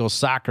Triangle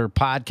Soccer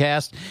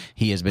podcast.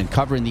 He has been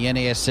covering the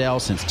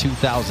NASL since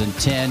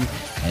 2010,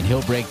 and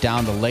he'll break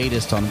down the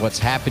latest on what's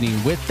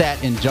happening with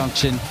that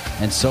injunction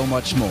and so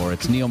much more.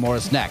 It's Neil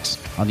Morris next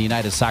on the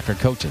United Soccer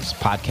Coaches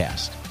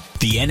podcast.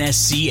 The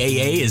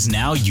NSCAA is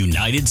now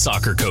United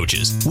Soccer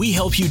Coaches. We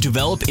help you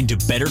develop into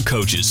better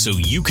coaches so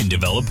you can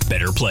develop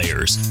better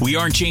players. We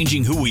aren't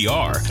changing who we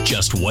are,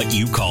 just what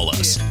you call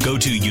us. Go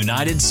to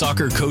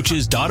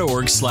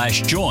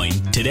unitedsoccercoaches.org/join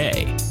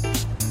today.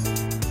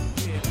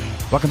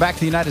 Welcome back to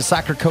the United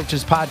Soccer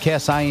Coaches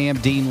podcast. I am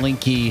Dean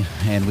Linke,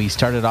 and we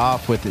started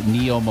off with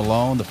Neil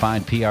Malone, the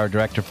fine PR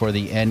director for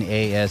the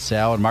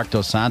NASL, and Marc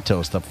Dos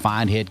Santos, the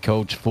fine head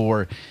coach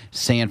for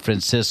San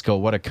Francisco.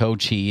 What a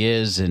coach he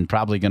is, and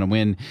probably going to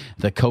win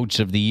the Coach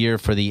of the Year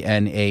for the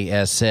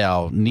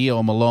NASL.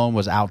 Neil Malone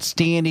was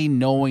outstanding,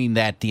 knowing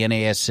that the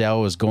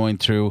NASL is going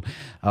through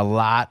a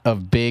lot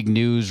of big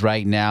news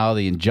right now.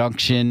 The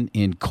injunction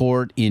in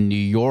court in New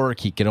York,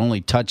 he could only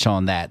touch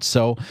on that.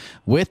 So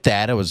with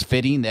that, it was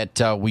fitting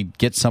that we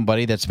get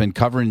somebody that's been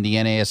covering the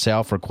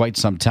NASL for quite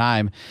some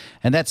time,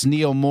 and that's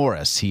Neil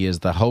Morris. He is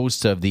the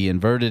host of the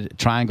Inverted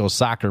Triangle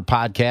Soccer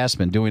podcast,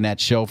 been doing that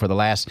show for the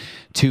last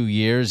 2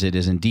 years. It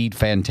is indeed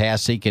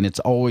fantastic, and it's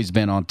always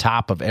been on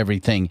top of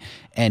everything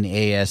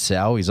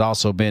NASL. He's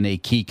also been a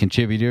key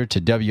contributor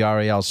to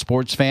WRAL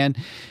Sports Fan.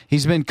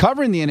 He's been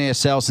covering the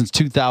NASL since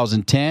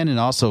 2010 and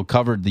also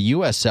covered the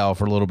USL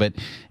for a little bit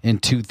in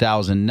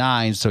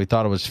 2009, so he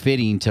thought it was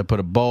fitting to put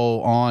a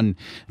bow on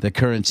the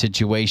current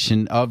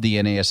situation of the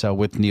NASL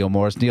with Neil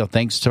Morris. Neil,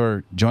 thanks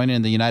for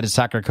joining the United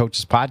Soccer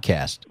Coaches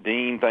podcast.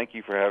 Dean, thank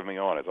you for having me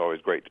on. It's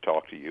always great to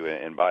talk to you.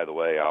 And by the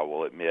way, I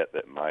will admit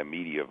that my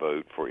media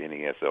vote for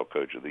NESL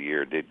Coach of the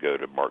Year did go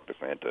to Mark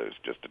DeSantos,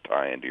 just to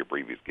tie into your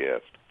previous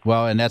guest.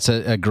 Well, and that's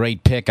a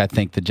great pick. I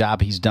think the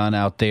job he's done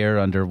out there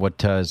under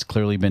what has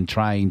clearly been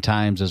trying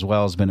times as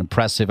well has been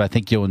impressive. I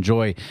think you'll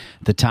enjoy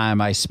the time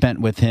I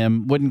spent with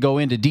him. Wouldn't go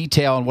into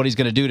detail on what he's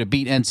going to do to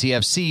beat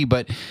NCFC,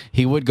 but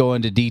he would go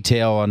into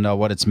detail on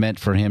what it's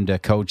meant for him to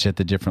coach at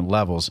the different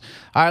levels.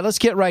 All right, let's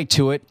get right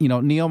to it.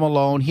 Neil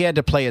Malone, he had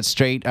to play it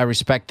straight. I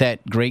respect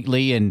that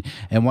greatly and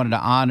wanted to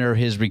honor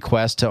his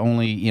request to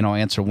only,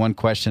 answer one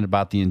question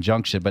about the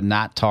injunction, but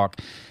not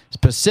talk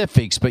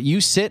specifics. But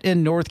you sit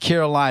in North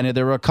Carolina.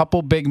 There were a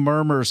couple big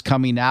murmurs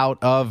coming out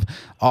of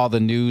all the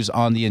news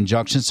on the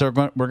injunction. So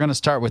we're going to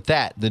start with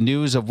that. The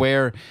news of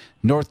where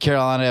North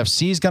Carolina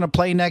FC is going to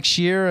play next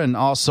year, and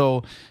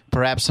also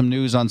perhaps some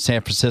news on San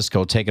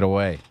Francisco. Take it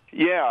away.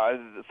 Yeah,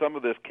 some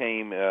of this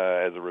came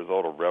as a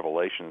result of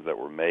revelations that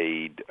were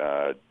made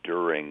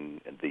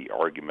during the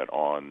argument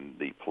on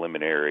the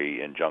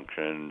preliminary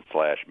injunction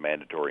 /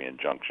 mandatory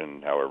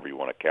injunction, however you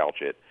want to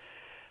couch it,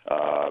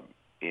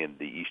 in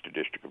the Eastern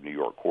District of New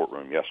York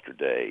courtroom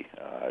yesterday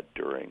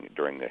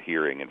during the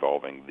hearing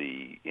involving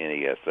the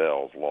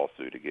NESL's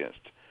lawsuit against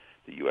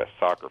the U.S.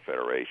 Soccer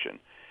Federation.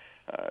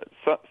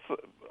 So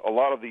a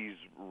lot of these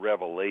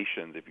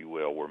revelations, if you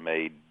will, were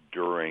made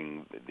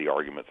during the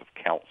arguments of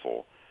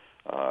counsel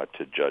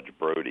to Judge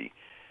Brody.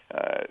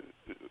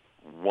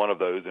 One of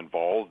those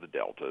involves the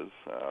Deltas,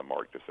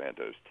 Mark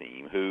DeSantos'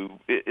 team, who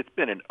it's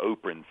been an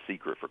open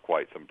secret for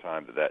quite some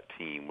time that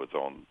team was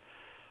on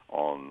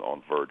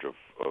verge of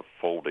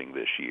folding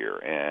this year,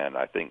 and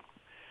I think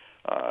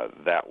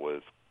that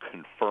was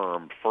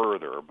confirmed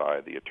further by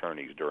the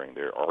attorneys during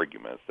their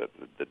arguments that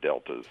the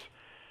Deltas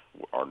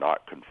are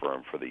not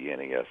confirmed for the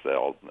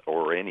NESL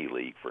or any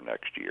league for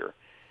next year.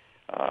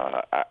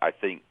 I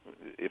think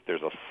if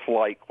there's a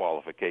slight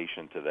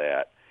qualification to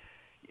that,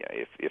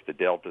 if the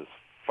Deltas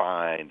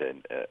find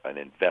an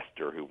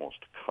investor who wants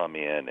to come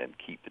in and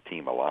keep the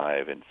team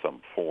alive in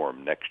some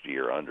form next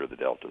year under the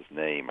Deltas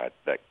name,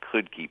 that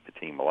could keep the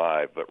team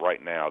alive. But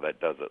right now,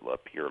 that doesn't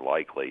appear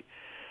likely,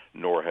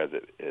 nor has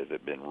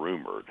it been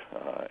rumored.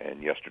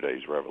 And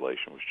yesterday's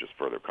revelation was just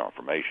further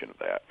confirmation of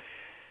that.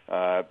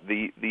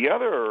 The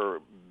other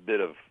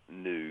bit of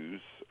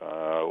news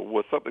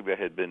was something that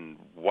had been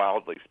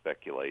wildly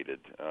speculated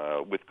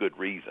with good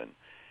reason,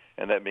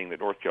 and that being that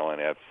North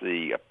Carolina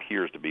FC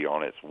appears to be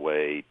on its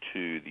way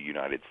to the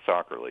United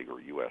Soccer League, or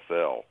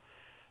USL,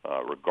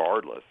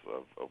 regardless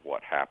of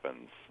what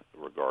happens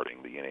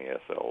regarding the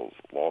NASL's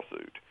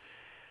lawsuit.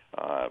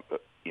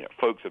 But,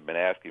 folks have been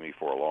asking me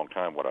for a long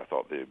time what I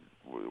thought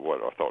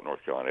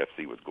North Carolina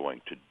FC was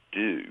going to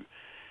do.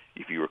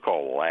 If you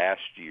recall,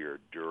 last year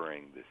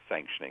during the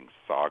sanctioning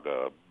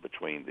saga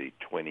between the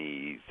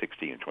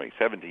 2016 and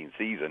 2017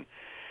 season,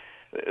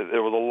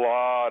 there was a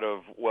lot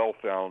of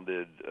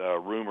well-founded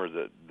rumors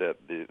that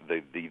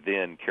the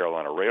then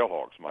Carolina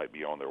Railhawks might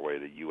be on their way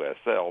to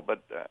USL,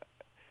 but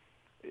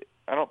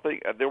I don't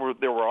think there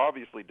were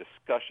obviously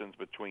discussions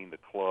between the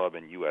club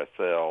and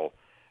USL,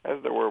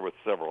 as there were with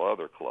several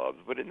other clubs,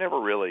 but it never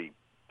really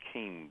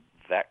came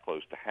that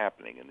close to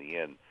happening. In the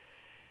end,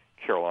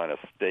 Carolina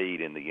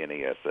stayed in the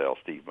NASL.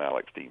 Steve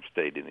Malik's team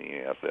stayed in the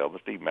NASL.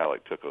 But Steve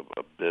Malik took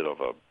a bit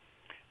of a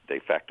de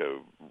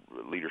facto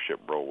leadership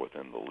role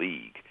within the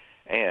league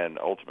and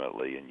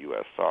ultimately in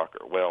U.S. soccer.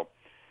 Well,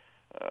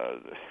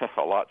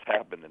 a lot's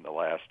happened in the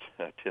last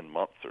 10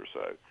 months or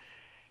so,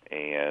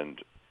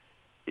 and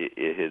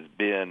it has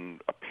been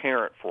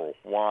apparent for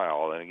a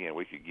while, and again,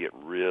 we could get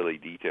really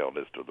detailed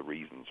as to the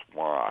reasons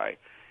why,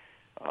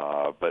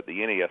 but the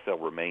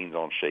NASL remains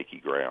on shaky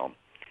ground.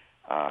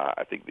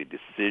 I think the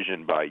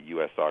decision by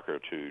U.S. Soccer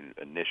to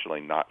initially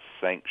not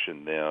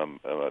sanction them,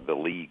 the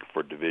league,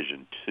 for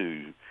Division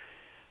II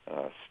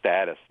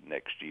status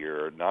next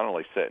year, not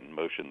only set in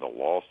motion the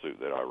lawsuit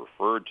that I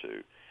referred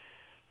to,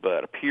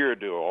 but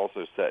appeared to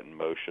also set in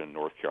motion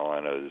North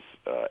Carolina's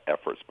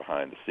efforts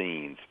behind the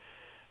scenes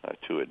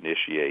to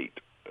initiate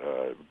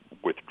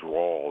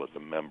withdrawal as a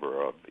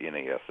member of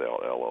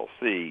NASL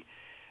LLC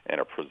and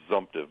a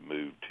presumptive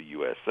move to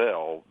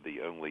USL,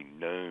 the only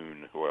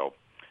known,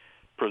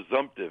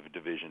 presumptive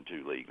Division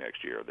II league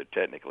next year. That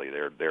technically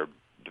their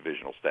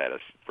divisional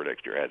status for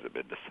next year hasn't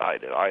been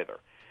decided either.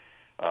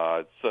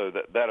 So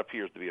that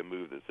appears to be a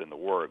move that's in the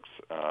works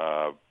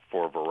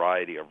for a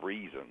variety of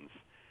reasons.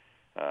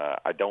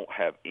 I don't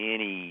have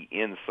any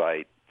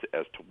insight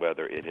as to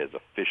whether it has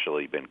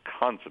officially been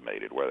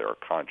consummated, whether a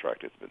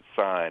contract has been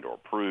signed or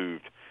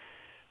approved.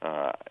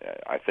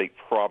 I think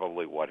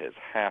probably what has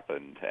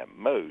happened at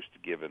most,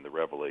 given the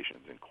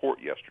revelations in court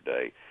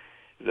yesterday,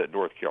 is that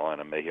North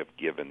Carolina may have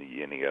given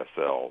the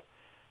NESL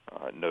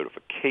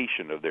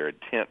notification of their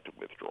intent to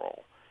withdraw.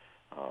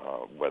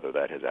 Whether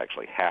that has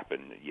actually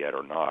happened yet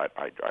or not,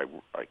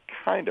 I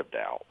kind of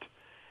doubt.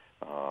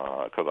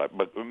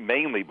 But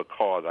mainly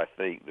because I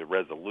think the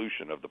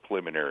resolution of the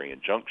preliminary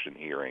injunction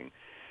hearing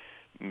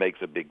makes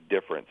a big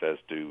difference as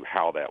to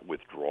how that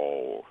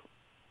withdrawal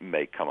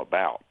may come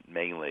about.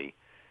 Mainly,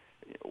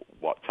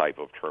 what type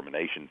of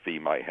termination fee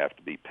might have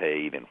to be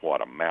paid and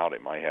what amount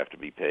it might have to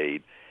be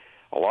paid.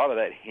 A lot of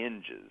that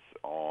hinges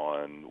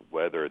on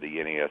whether the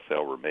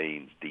NASL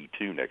remains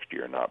D2 next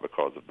year or not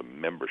because of the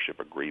membership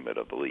agreement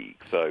of the league.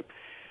 So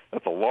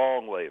that's a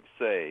long way of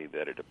saying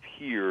that it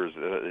appears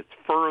it's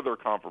further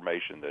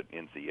confirmation that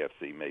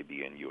NCFC may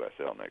be in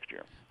USL next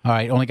year. All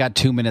right, only got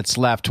 2 minutes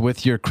left.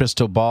 With your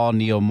crystal ball,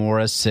 Neil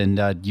Morris, and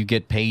you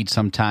get paid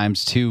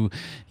sometimes to,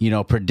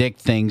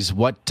 predict things.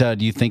 What do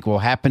you think will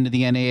happen to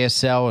the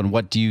NASL, and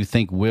what do you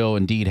think will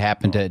indeed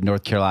happen to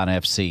North Carolina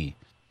FC?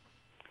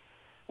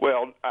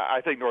 Well,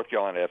 I think North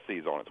Carolina FC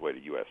is on its way to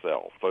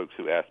USL. Folks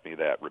who asked me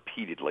that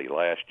repeatedly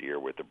last year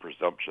with the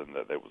presumption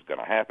that it was going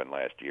to happen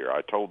last year,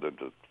 I told them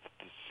to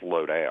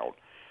slow down,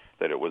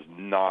 that it was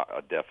not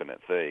a definite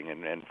thing.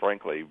 And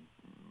frankly,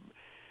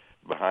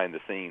 behind the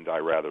scenes, I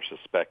rather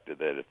suspected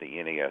that if the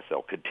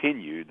NASL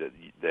continued,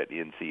 that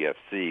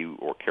NCFC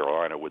or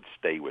Carolina would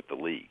stay with the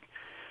league.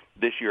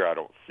 This year, I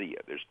don't see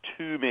it. There's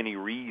too many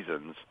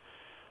reasons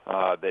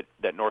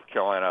that North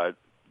Carolina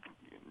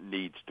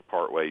needs to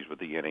part ways with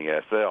the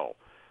NASL,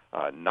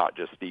 not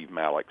just Steve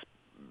Malek's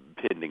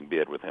pending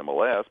bid with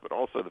MLS, but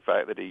also the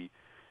fact that he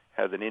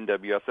has an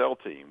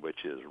NWSL team,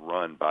 which is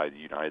run by the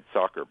United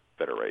Soccer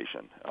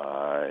Federation.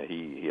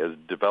 He has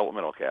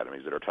developmental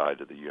academies that are tied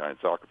to the United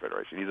Soccer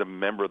Federation. He's a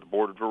member of the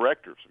board of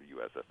directors of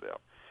USFL.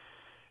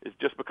 It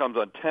just becomes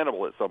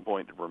untenable at some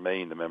point to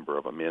remain the member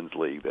of a men's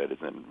league that is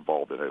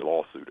involved in a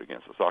lawsuit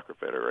against the Soccer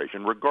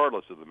Federation,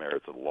 regardless of the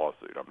merits of the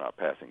lawsuit. I'm not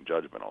passing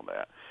judgment on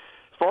that.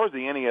 As far as the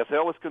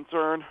NASL is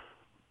concerned,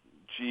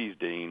 geez,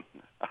 Dean,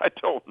 I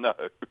don't know.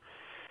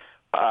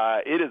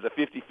 It is a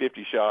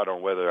 50-50 shot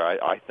on whether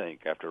I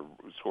think, after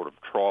sort of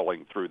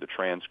trawling through the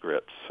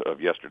transcripts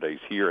of yesterday's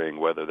hearing,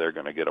 whether they're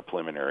going to get a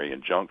preliminary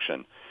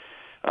injunction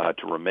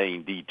to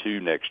remain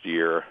D2 next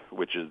year,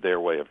 which is their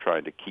way of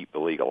trying to keep the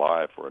league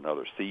alive for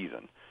another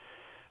season.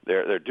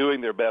 They're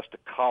doing their best to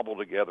cobble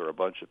together a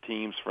bunch of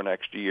teams for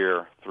next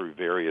year through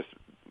various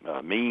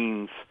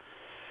means.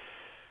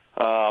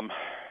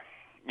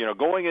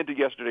 Going into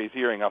yesterday's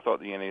hearing, I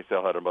thought the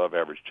NASL had an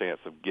above-average chance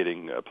of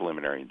getting a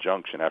preliminary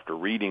injunction. After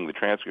reading the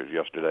transcripts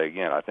yesterday,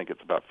 again, I think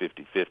it's about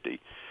 50-50.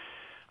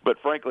 But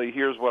frankly,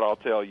 here's what I'll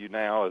tell you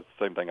now. It's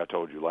the same thing I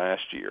told you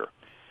last year.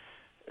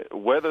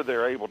 Whether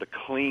they're able to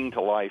cling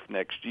to life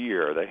next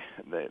year,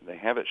 they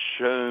haven't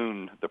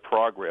shown the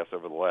progress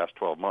over the last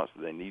 12 months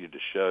that they needed to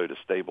show to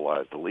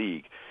stabilize the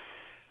league.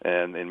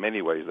 And in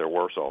many ways, they're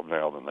worse off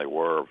now than they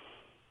were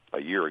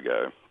a year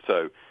ago.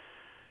 So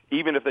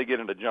even if they get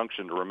an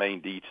injunction to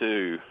remain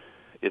D2,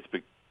 it's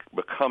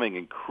becoming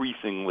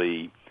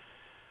increasingly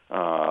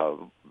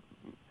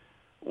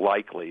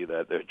likely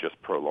that they're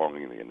just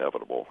prolonging the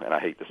inevitable. And I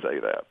hate to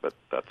say that, but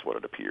that's what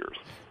it appears.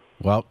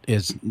 Well,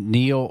 is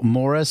Neil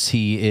Morris.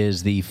 He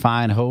is the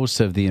fine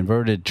host of the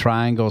Inverted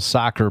Triangle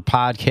Soccer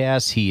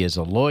podcast. He is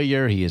a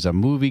lawyer. He is a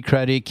movie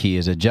critic. He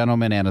is a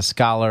gentleman and a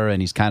scholar,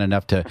 and he's kind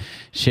enough to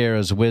share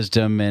his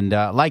wisdom. And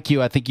like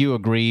you, I think you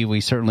agree.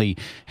 We certainly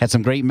had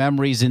some great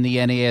memories in the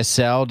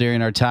NASL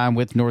during our time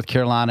with North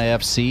Carolina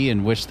FC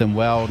and wish them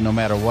well no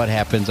matter what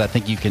happens. I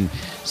think you can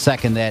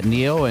second that,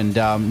 Neil. And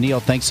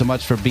Neil, thanks so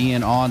much for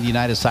being on the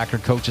United Soccer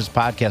Coaches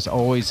podcast.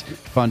 Always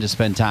fun to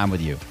spend time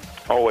with you.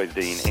 Always,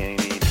 Dean.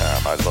 Anytime.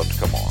 I'd love to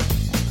come on.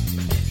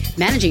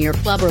 Managing your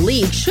club or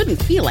league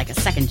shouldn't feel like a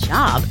second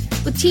job.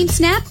 With Team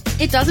Snap,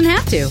 it doesn't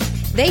have to.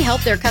 They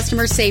help their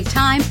customers save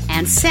time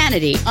and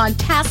sanity on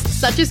tasks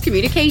such as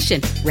communication,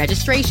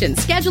 registration,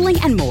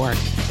 scheduling, and more.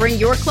 Bring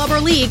your club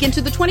or league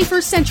into the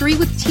 21st century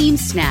with Team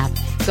Snap.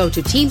 Go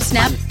to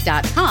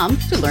teamsnap.com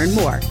to learn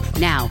more.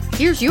 Now,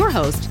 here's your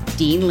host,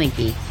 Dean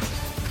Linke.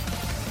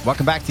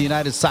 Welcome back to the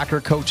United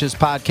Soccer Coaches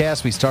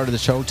Podcast. We started the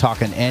show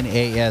talking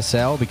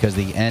NASL because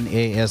the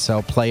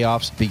NASL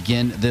playoffs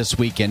begin this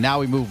weekend. Now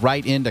we move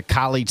right into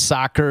college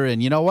soccer.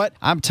 And you know what?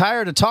 I'm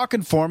tired of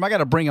talking for him. I got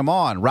to bring him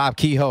on. Rob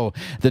Kehoe,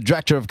 the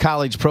Director of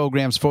College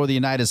Programs for the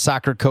United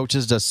Soccer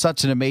Coaches, does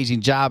such an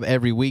amazing job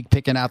every week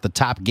picking out the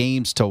top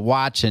games to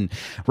watch. And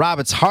Rob,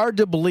 it's hard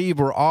to believe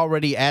we're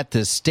already at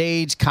this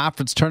stage.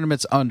 Conference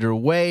tournaments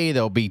underway.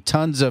 There'll be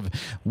tons of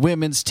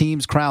women's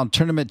teams crowned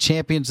tournament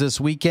champions this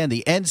weekend.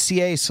 The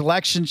NCAA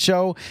selection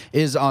show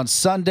is on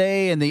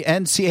Sunday, and the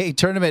NCAA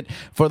tournament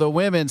for the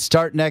women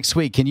start next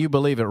week. Can you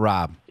believe it,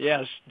 Rob?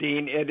 Yes,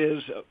 Dean, it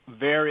is a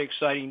very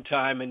exciting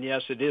time, and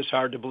yes, it is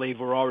hard to believe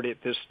we're already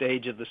at this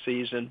stage of the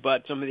season,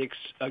 but some of the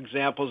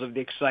examples of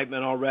the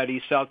excitement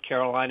already: South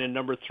Carolina,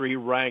 number 3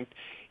 ranked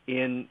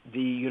in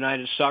the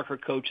United Soccer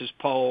Coaches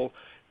poll.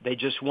 They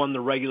just won the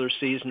regular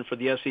season for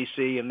the SEC,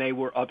 and they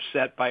were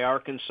upset by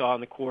Arkansas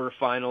in the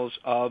quarterfinals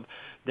of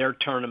their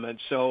tournament.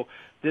 So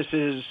this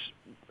is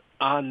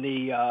on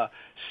the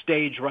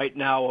stage right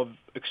now of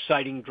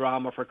exciting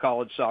drama for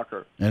college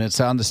soccer. And it's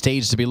on the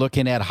stage to be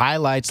looking at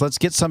highlights. Let's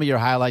get some of your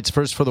highlights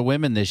first for the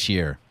women this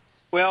year.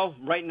 Well,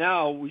 right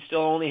now we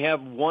still only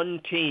have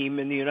one team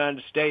in the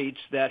United States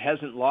that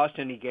hasn't lost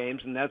any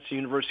games, and that's the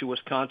University of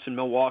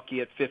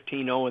Wisconsin-Milwaukee at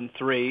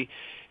 15-0-3.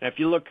 And if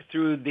you look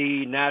through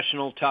the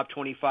national top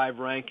 25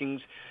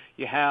 rankings,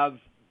 you have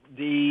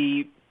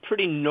the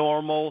pretty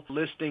normal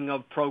listing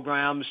of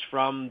programs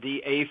from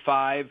the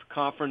A5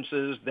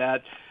 conferences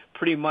that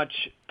pretty much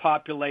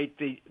populate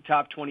the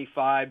top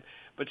 25.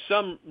 But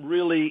some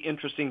really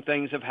interesting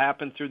things have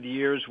happened through the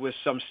years with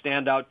some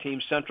standout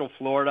teams. Central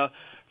Florida,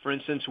 for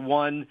instance,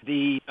 won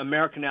the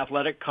American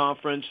Athletic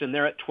Conference, and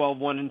they're at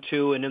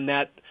 12-1-2, and in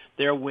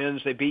their wins,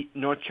 they beat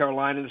North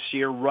Carolina this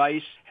year.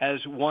 Rice has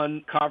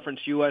won Conference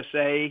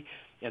USA,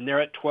 and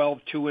they're at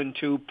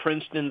 12-2-2.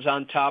 Princeton's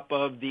on top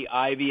of the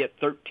Ivy at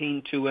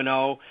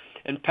 13-2-0,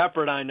 and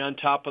Pepperdine on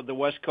top of the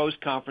West Coast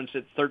Conference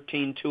at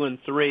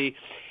 13-2-3.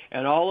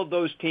 And all of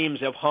those teams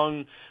have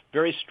hung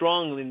very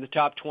strongly in the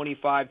top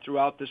 25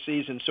 throughout the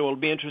season. So it'll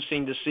be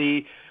interesting to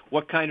see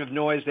what kind of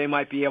noise they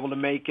might be able to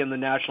make in the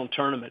national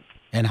tournament.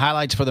 And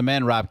highlights for the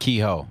men, Rob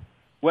Kehoe.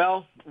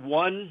 Well,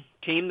 one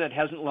team that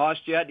hasn't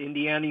lost yet,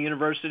 Indiana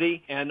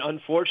University, and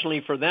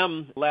unfortunately for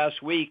them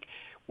last week,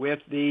 with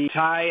the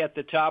tie at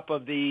the top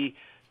of the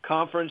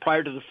conference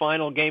prior to the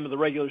final game of the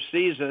regular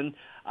season,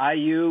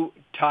 IU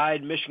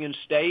tied Michigan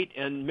State,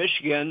 and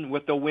Michigan,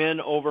 with the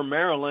win over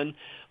Maryland,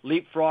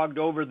 leapfrogged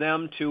over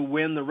them to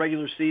win the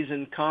regular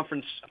season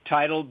conference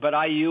title. But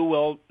IU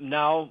will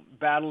now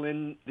battle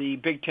in the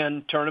Big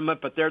Ten tournament,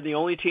 but they're the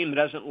only team that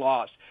hasn't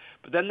lost.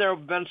 But then there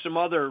have been some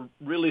other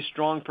really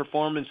strong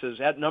performances.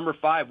 At number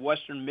 5,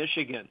 Western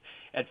Michigan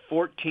at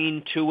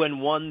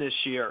 14-2-1 this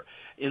year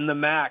in the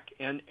MAC,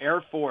 and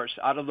Air Force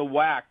out of the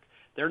WAC.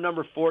 They're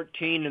number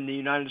 14 in the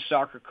United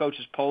Soccer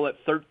Coaches poll at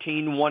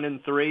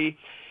 13-1-3.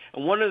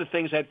 And one of the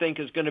things I think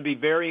is going to be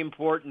very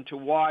important to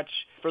watch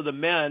for the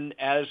men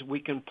as we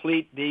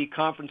complete the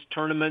conference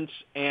tournaments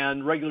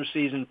and regular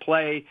season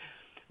play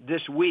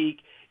this week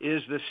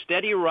is the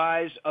steady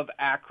rise of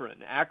Akron.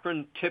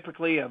 Akron,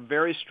 typically a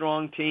very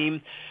strong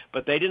team,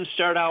 but they didn't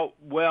start out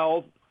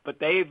well, but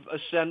they've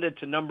ascended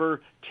to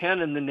number 10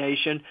 in the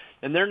nation,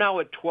 and they're now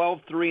at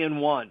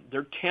 12-3-1.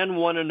 They're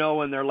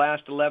 10-1-0 in their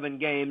last 11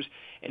 games,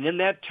 and in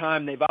that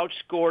time, they've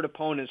outscored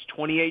opponents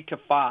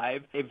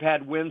 28-5. They've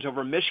had wins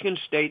over Michigan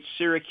State,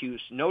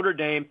 Syracuse, Notre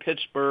Dame,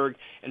 Pittsburgh,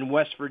 and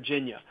West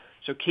Virginia.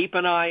 So keep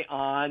an eye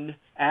on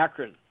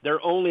Akron.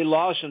 Their only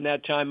loss in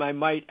that time, I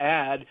might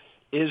add,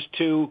 is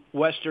to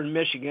Western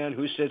Michigan,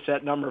 who sits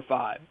at number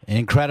 5.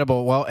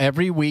 Incredible. Well,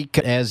 every week,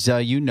 as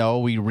you know,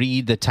 we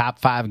read the top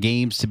 5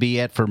 games to be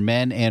at for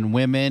men and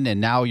women, and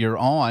now you're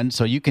on.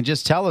 So you can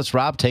just tell us,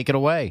 Rob, take it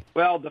away.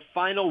 Well, the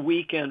final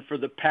weekend for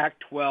the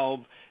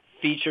Pac-12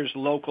 features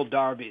local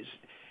derbies,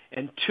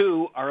 and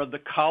 2 are of the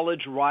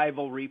college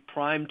rivalry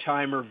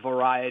prime-timer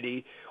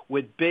variety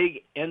with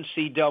big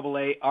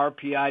NCAA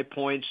RPI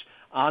points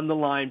on the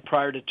line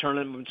prior to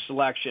tournament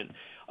selection.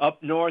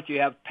 Up north, you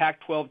have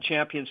Pac-12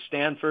 champion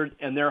Stanford,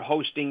 and they're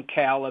hosting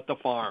Cal at the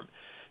Farm.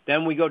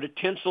 Then we go to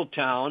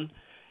Tinseltown,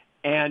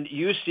 and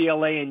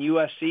UCLA and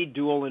USC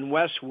duel in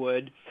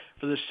Westwood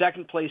for the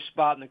second-place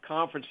spot in the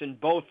conference, and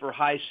both for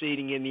high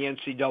seeding in the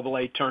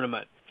NCAA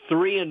tournament.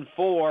 3 and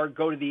 4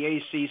 go to the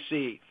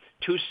ACC.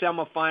 2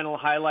 semifinal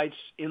highlights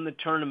in the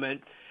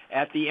tournament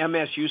at the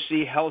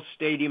MSUC Health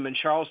Stadium in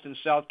Charleston,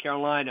 South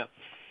Carolina.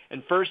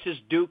 And first is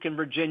Duke and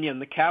Virginia,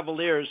 and the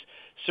Cavaliers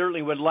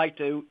certainly would like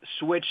to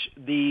switch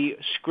the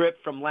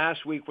script from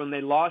last week when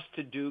they lost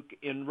to Duke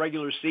in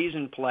regular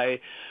season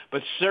play,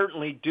 but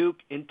certainly Duke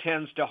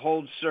intends to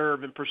hold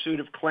serve in pursuit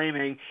of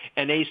claiming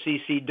an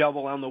ACC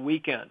double on the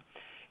weekend.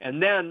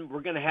 And then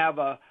we're going to have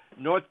a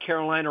North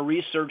Carolina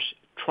Research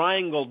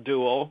Triangle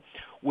duel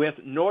with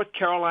North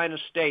Carolina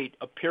State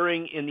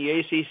appearing in the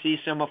ACC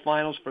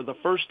semifinals for the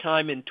first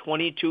time in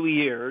 22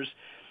 years,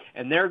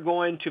 and they're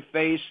going to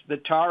face the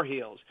Tar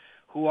Heels,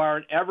 who are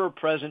an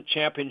ever-present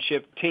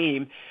championship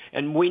team,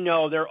 and we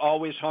know they're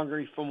always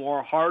hungry for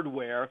more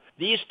hardware.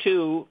 These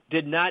two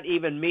did not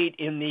even meet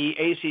in the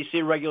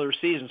ACC regular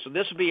season, so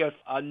this will be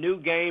a new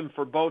game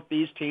for both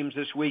these teams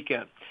this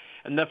weekend.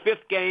 And the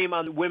 5th game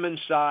on the women's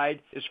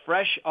side is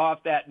fresh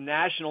off that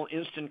national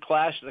instant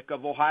classic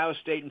of Ohio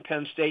State and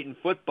Penn State in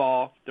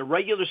football. The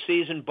regular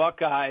season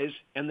Buckeyes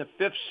and the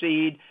 5th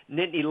seed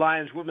Nittany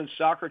Lions women's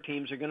soccer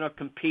teams are going to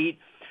compete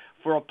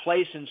for a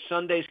place in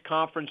Sunday's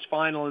conference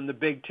final in the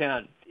Big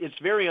Ten. It's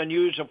very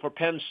unusual for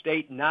Penn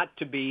State not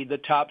to be the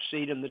top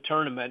seed in the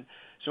tournament,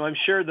 so I'm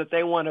sure that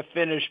they want to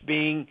finish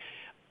being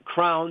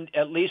crowned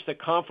at least the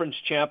conference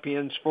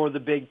champions for the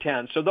Big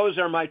Ten. So those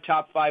are my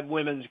top 5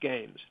 women's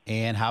games.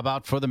 And how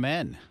about for the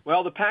men?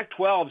 Well, the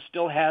Pac-12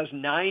 still has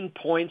 9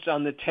 points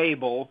on the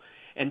table,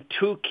 and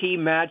 2 key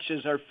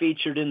matches are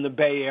featured in the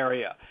Bay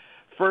Area.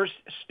 First,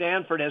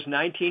 Stanford has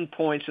 19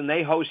 points, and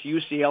they host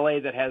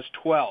UCLA that has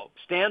 12.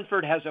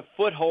 Stanford has a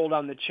foothold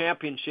on the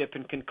championship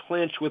and can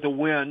clinch with a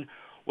win,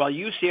 while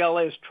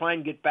UCLA is trying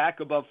to get back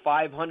above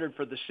 500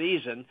 for the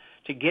season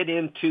to get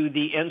into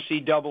the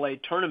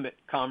NCAA tournament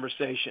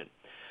conversation.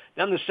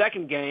 Then the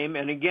second game,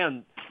 and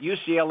again,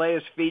 UCLA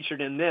is featured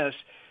in this.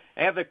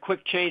 They have a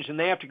quick change, and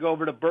they have to go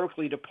over to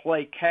Berkeley to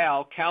play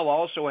Cal. Cal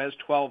also has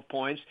 12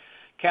 points.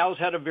 Cal's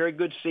had a very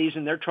good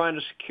season. They're trying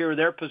to secure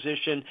their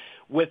position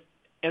with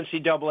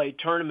NCAA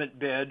tournament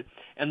bid.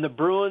 And the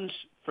Bruins,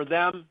 for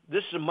them,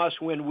 this is a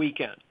must-win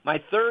weekend.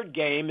 My third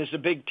game is the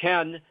Big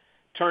Ten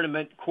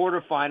tournament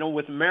quarterfinal,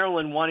 with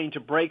Maryland wanting to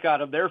break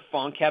out of their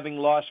funk, having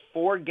lost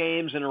 4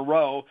 games in a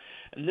row.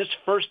 And this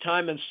first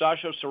time in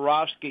Sasha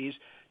Swarovski's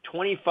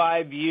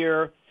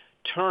 25-year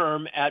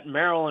term at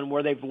Maryland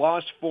where they've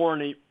lost 4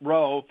 in a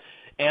row,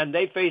 and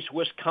they face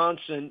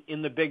Wisconsin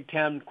in the Big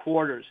Ten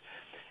quarters.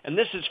 And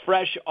this is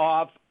fresh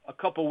off a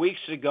couple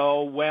weeks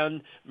ago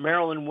when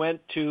Maryland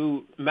went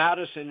to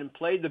Madison and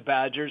played the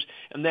Badgers,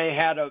 and they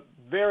had a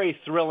very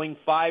thrilling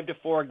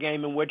 5-4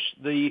 game in which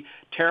the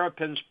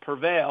Terrapins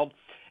prevailed.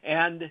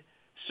 And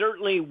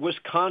certainly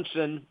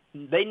Wisconsin,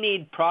 they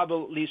need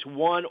probably at least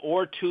 1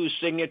 or 2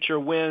 signature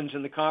wins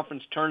in the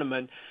conference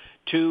tournament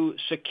to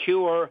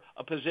secure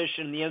a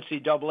position in the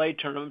NCAA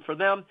tournament. For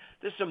them,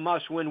 this is a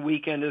must-win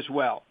weekend as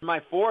well.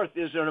 My fourth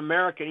is an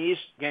American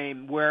East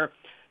game where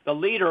the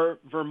leader,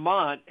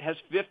 Vermont, has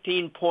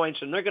 15 points,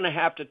 and they're going to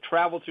have to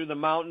travel through the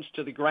mountains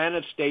to the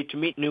Granite State to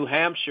meet New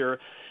Hampshire.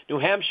 New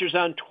Hampshire's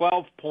on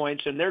 12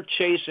 points, and they're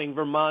chasing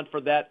Vermont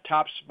for that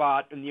top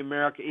spot in the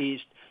America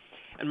East.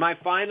 And my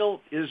final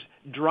is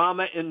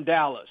drama in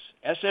Dallas.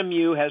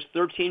 SMU has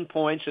 13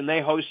 points, and they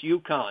host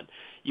UConn.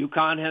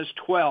 UConn has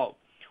 12,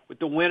 with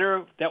the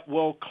winner that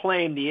will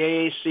claim the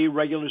AAC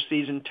regular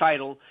season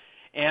title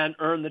and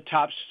earn the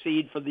top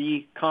seed for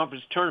the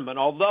conference tournament.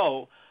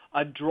 Although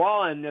a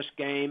draw in this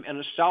game and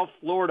a South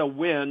Florida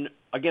win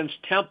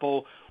against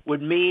Temple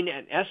would mean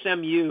an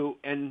SMU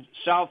and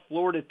South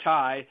Florida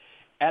tie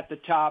at the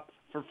top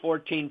for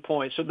 14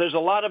 points. So there's a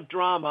lot of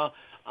drama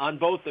on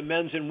both the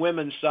men's and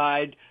women's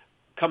side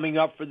coming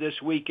up for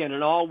this weekend,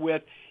 and all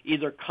with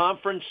either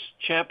conference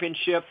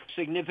championship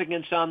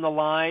significance on the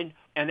line,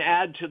 and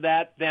add to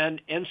that then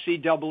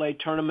NCAA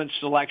tournament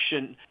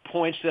selection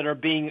points that are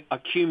being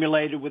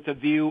accumulated with a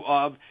view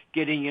of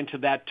getting into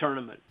that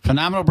tournament.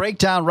 Phenomenal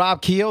breakdown.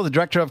 Rob Kehoe, the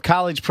Director of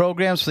College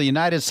Programs for the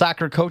United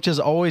Soccer Coaches,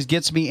 always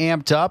gets me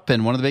amped up.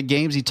 And one of the big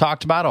games he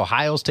talked about,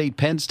 Ohio State,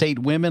 Penn State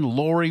women,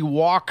 Lori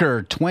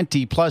Walker,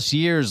 20-plus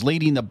years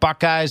leading the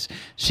Buckeyes.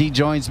 She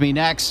joins me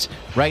next.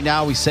 Right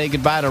now, we say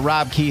goodbye to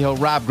Rob Kehoe.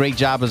 Rob, great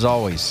job as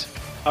always.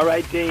 All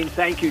right, Dean.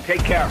 Thank you. Take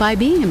care. By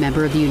being a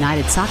member of the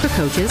United Soccer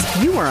Coaches,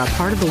 you are a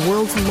part of the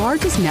world's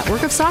largest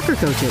network of soccer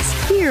coaches.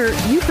 Here,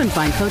 you can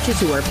find coaches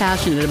who are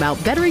passionate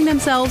about bettering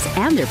themselves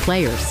and their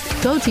players.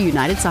 Go to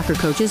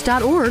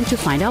UnitedSoccerCoaches.org to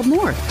find out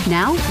more.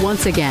 Now,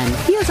 once again,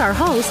 here's our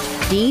host,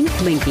 Dean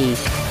Linke.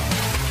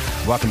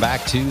 Welcome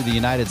back to the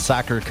United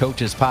Soccer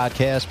Coaches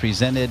Podcast,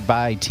 presented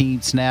by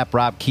Team Snap.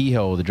 Rob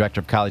Kehoe, the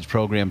Director of College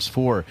Programs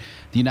for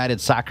the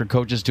United Soccer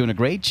Coaches, doing a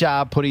great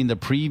job putting the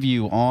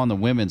preview on the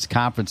women's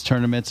conference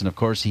tournaments. And, of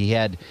course, he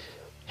had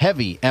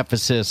heavy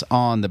emphasis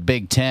on the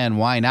Big Ten.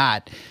 Why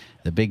not?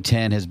 The Big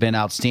Ten has been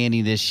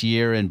outstanding this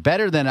year, and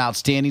better than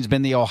outstanding has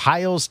been the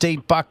Ohio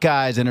State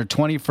Buckeyes in her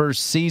 21st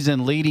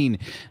season, leading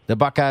the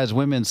Buckeyes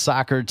women's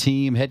soccer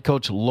team. Head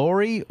coach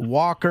Lori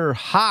Walker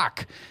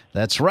Hawk.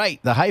 That's right,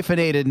 the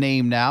hyphenated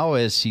name now,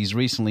 as she's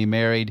recently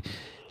married.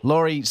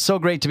 Lori, so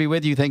great to be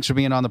with you. Thanks for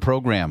being on the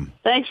program.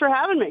 Thanks for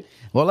having me.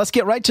 Well, let's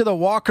get right to the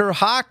Walker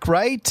Hawk,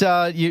 right?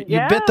 You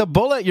bit the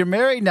bullet. You're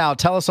married now.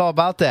 Tell us all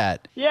about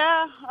that.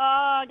 Yeah,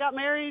 I got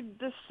married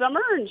this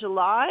summer in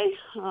July.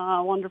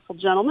 Wonderful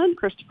gentleman,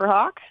 Christopher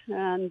Hawk.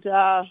 And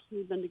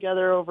we've been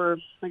together over,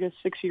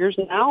 6 years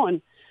now,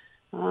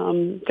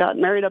 and got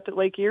married up at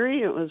Lake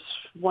Erie. It was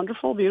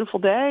wonderful, beautiful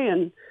day.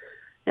 And,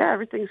 yeah,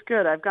 everything's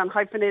good. I've gone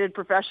hyphenated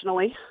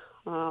professionally.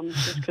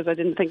 Just because I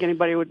didn't think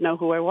anybody would know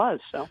who I was.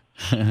 So,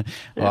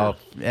 Well,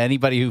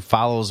 anybody who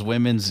follows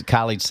women's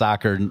college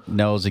soccer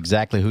knows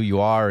exactly who you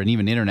are, and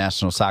even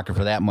international soccer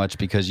for that much,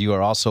 because you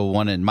are also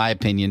one, in my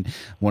opinion,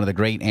 one of the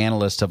great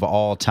analysts of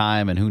all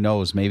time. And who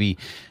knows, maybe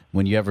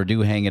when you ever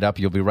do hang it up,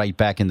 you'll be right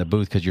back in the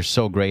booth because you're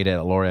so great at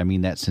it, Lori. I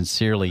mean that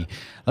sincerely.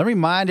 Let me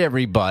remind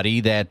everybody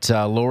that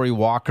Lori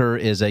Walker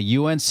is a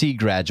UNC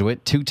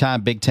graduate,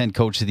 2-time Big Ten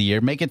Coach of the Year.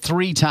 Make it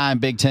 3-time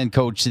Big Ten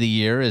Coach of the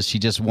Year, as she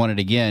just won it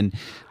again.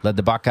 Led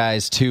the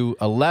Buckeyes to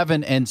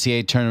 11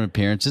 NCAA tournament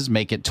appearances.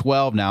 Make it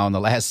 12 now in the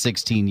last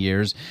 16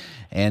 years.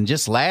 And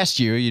just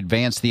last year, you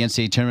advanced the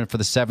NCAA tournament for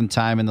the 7th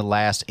time in the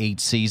last 8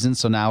 seasons.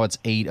 So now it's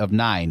 8 of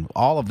 9.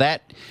 All of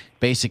that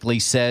basically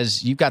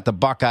says you've got the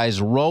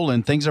Buckeyes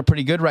rolling. Things are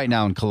pretty good right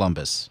now in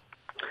Columbus.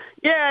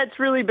 Yeah, it's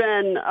really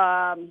been,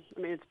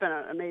 it's been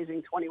an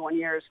amazing 21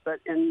 years, but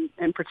in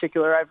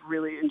particular, I've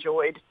really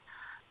enjoyed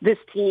this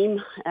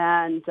team,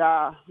 and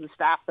the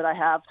staff that I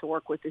have to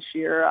work with this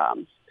year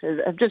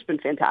have just been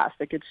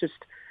fantastic. It's just,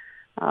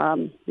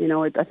 I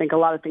think a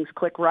lot of things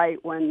click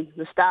right when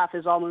the staff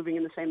is all moving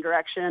in the same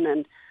direction,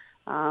 and,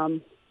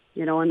 and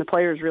the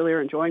players really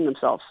are enjoying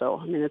themselves.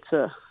 So,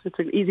 it's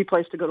an easy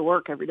place to go to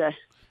work every day.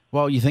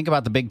 Well, you think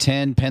about the Big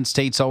Ten, Penn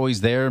State's always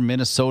there.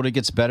 Minnesota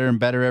gets better and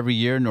better every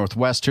year.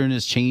 Northwestern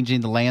is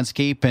changing the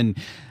landscape. And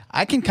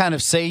I can kind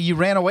of say you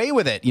ran away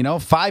with it,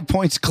 5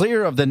 points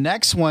clear of the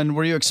next one.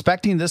 Were you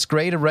expecting this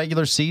great a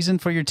regular season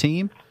for your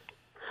team?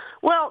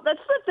 Well,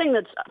 that's the thing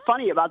that's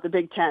funny about the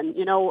Big Ten.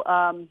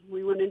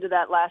 We went into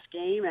that last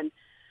game, and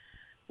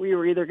we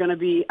were either going to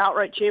be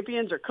outright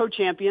champions or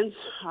co-champions,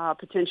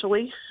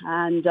 potentially.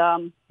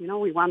 And,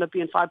 we wound up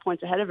being 5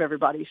 points ahead of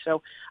everybody.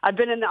 So I've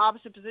been in the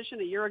opposite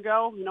position a year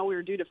ago. We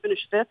were due to finish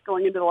 5th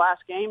going into the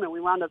last game, and we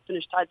wound up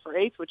finished tied for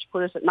 8th, which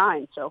put us at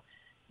 9. So,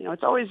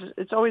 it's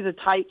always a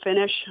tight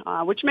finish,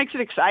 which makes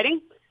it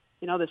exciting.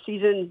 The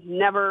season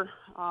never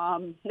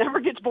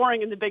gets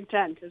boring in the Big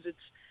Ten because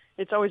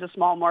it's always a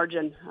small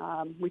margin.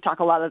 We talk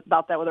a lot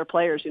about that with our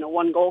players.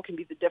 One goal can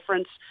be the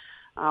difference.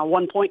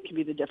 1 point can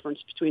be the difference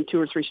between 2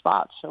 or 3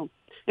 spots. So,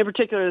 in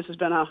particular, this has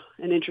been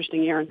an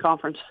interesting year in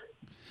conference.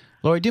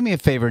 Lori, do me a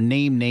favor.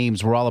 Name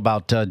names. We're all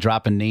about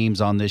dropping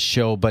names on this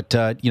show, but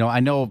I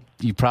know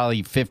you're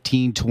probably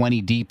 15,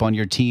 20 deep on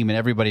your team, and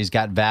everybody's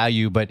got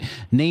value. But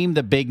name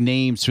the big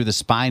names through the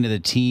spine of the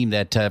team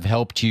that have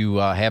helped you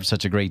have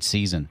such a great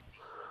season.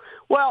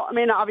 Well,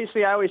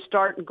 obviously, I always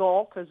start in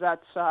goal because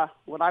that's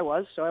what I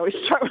was. So I always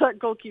start with our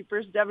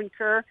goalkeepers. Devin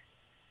Kerr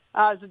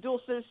is a dual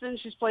citizen.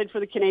 She's played for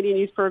the Canadian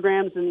youth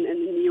programs and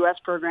the U.S.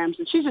 programs,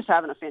 and she's just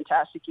having a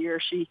fantastic year.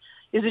 She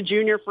is a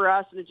junior for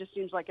us, and it just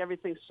seems like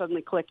everything's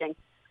suddenly clicking.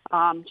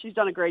 She's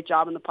done a great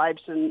job in the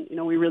pipes, and,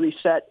 we really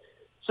set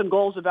some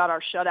goals about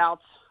our shutouts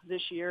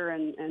this year,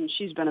 and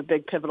she's been a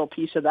big pivotal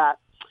piece of that.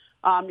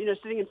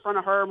 Sitting in front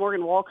of her,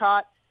 Morgan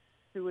Walcott,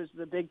 who was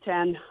the Big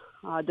Ten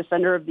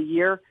Defender of the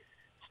Year,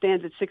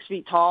 stands at 6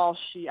 feet tall.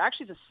 She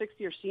actually is a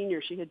sixth-year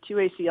senior. She had 2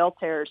 ACL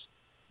tears,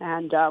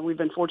 and we've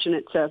been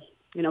fortunate to,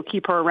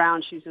 keep her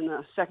around. She's in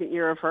the second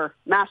year of her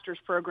master's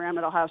program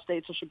at Ohio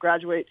State, so she'll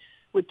graduate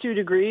with 2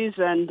 degrees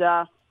and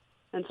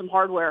some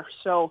hardware.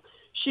 So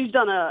she's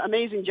done an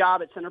amazing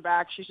job at center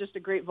back. She's just a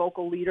great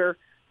vocal leader.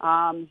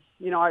 I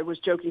was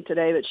joking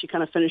today that she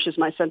kind of finishes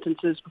my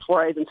sentences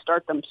before I even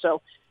start them.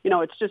 So,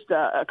 it's just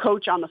a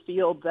coach on the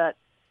field that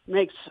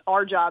makes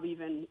our job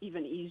even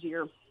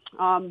easier.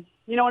 And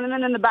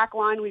then in the back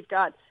line, we've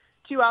got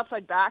 2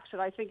 outside backs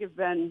that I think have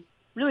been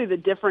really the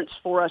difference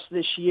for us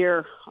this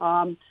year.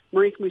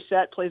 Marique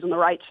Musset plays on the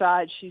right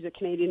side. She's a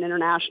Canadian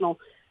international,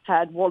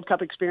 had World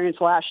Cup experience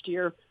last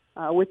year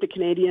with the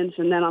Canadians.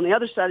 And then on the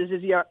other side is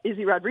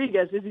Izzy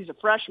Rodriguez. Izzy's a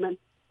freshman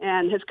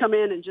and has come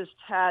in and just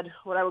had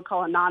what I would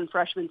call a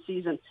non-freshman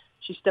season.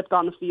 She stepped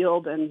on the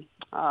field and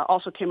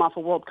also came off a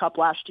World Cup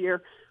last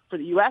year for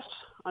the U.S.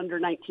 under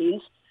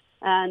 19s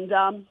and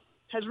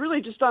has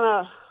really just done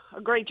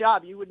a great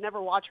job. You would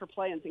never watch her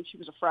play and think she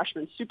was a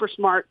freshman. Super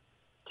smart,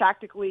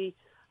 tactically,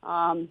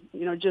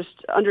 just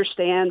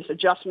understands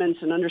adjustments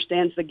and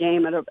understands the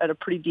game at a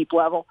pretty deep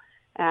level,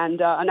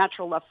 and a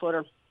natural left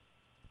footer.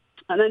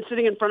 And then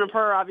sitting in front of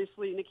her,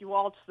 obviously, Nikki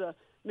Waltz, the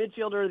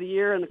midfielder of the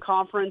year in the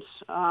conference.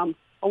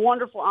 A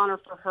wonderful honor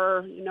for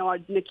her.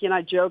 Nikki and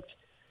I joked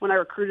when I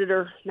recruited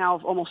her now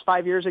almost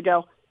 5 years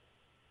ago.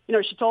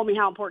 She told me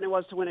how important it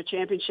was to win a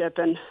championship,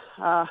 and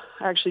I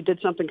actually did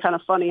something kind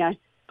of funny. I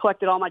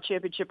collected all my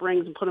championship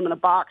rings and put them in a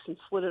box and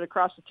slid it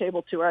across the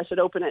table to her. I said,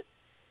 "Open it."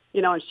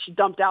 And she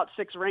dumped out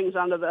 6 rings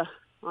onto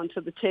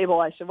the table.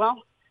 I said,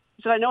 "Well,"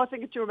 I said, "I know a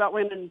thing or two about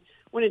winning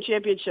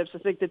championships. I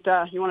think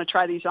that you want to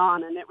try these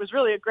on." And it was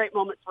really a great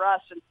moment for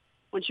us. And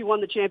when she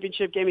won the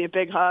championship, gave me a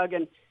big hug,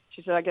 and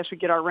she said, "I guess we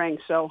get our ring."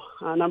 So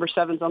number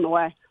 7's on the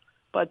way.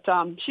 But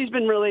she's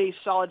been really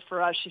solid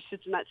for us. She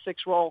sits in that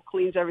 6 role,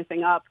 cleans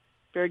everything up,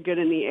 very good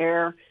in the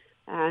air,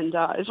 and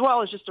as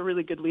well as just a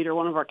really good leader,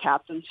 one of our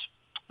captains.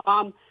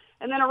 And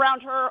then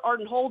around her,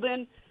 Arden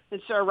Holden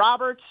and Sarah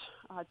Roberts,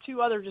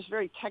 2 other just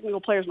very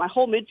technical players. My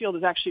whole midfield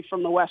is actually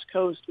from the West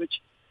Coast,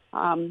 which,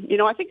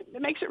 I think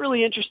it makes it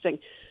really interesting.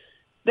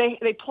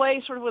 They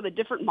play sort of with a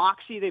different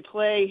moxie. They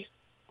play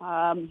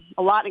a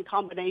lot in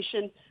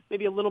combination,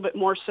 maybe a little bit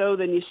more so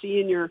than you see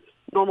in your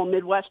normal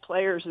Midwest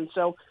players. And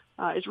so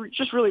it's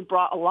just really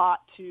brought a lot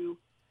to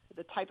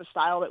the type of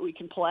style that we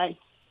can play.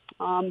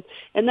 And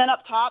then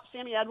up top,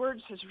 Sammy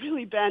Edwards has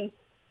really been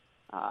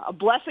a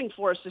blessing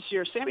for us this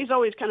year. Sammy's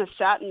always kind of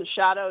sat in the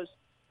shadows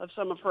of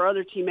some of her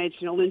other teammates,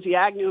 Lindsay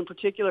Agnew in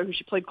particular, who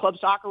she played club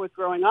soccer with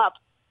growing up.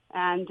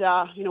 And,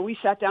 we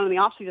sat down in the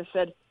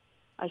offseason.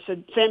 I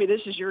said, "Sammy,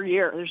 this is your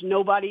year. There's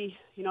nobody,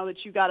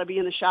 that you got to be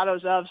in the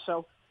shadows of.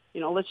 So,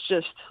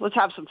 let's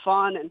have some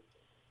fun and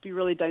be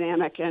really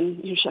dynamic."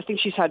 And I think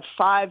she's had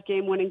 5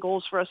 game-winning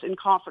goals for us in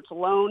conference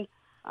alone.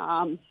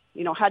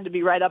 Had to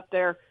be right up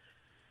there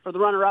for the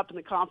runner-up in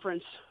the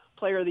conference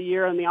player of the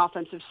year on the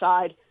offensive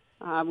side.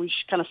 We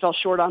kind of fell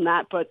short on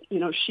that, but,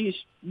 she's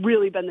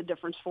really been the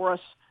difference for us.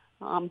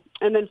 And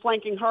then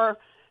flanking her,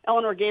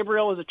 Eleanor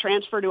Gabriel is a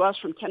transfer to us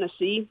from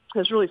Tennessee,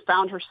 has really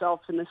found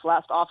herself in this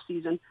last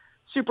offseason.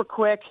 Super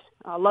quick,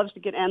 loves to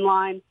get end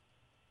line,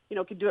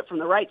 could do it from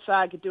the right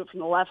side, could do it from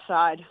the left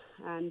side.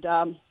 And,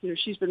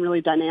 she's been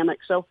really dynamic.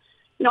 So,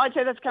 I'd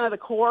say that's kind of the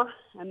core.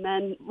 And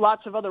then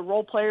lots of other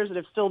role players that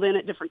have filled in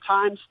at different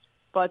times.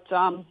 But,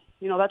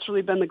 that's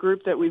really been the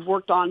group that we've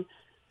worked on,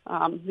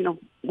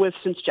 with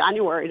since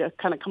January to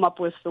kind of come up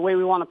with the way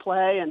we want to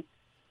play and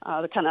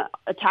the kind of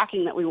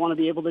attacking that we want to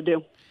be able to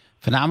do.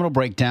 Phenomenal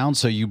breakdown.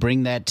 So you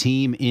bring that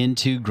team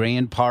into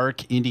Grand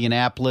Park,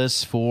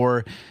 Indianapolis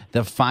for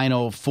the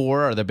Final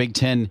Four or the Big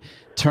Ten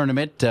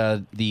tournament.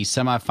 The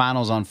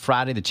semifinals on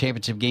Friday, the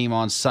championship game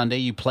on Sunday.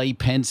 You play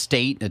Penn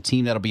State, a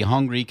team that'll be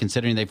hungry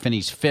considering they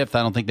finished fifth.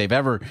 I don't think they've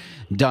ever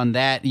done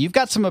that. You've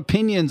got some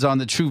opinions on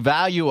the true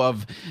value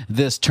of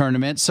this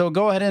tournament. So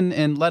go ahead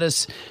and let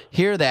us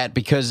hear that,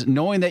 because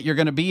knowing that you're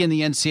going to be in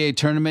the NCAA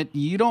tournament,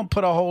 you don't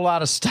put a whole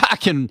lot of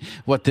stock in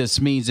what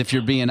this means, if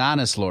you're being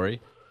honest, Lori.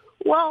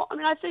 Well, I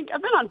mean, I think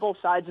I've been on both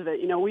sides of it.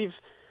 You know, we've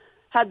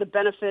had the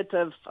benefit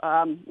of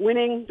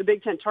winning the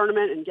Big Ten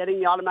tournament and getting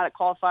the automatic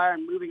qualifier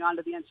and moving on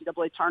to the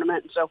NCAA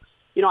tournament. And so,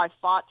 you know, I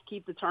fought to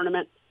keep the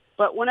tournament.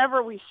 But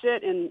whenever we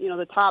sit in, you know,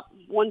 the top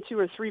 1, 2,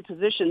 or 3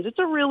 positions,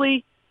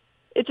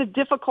 it's a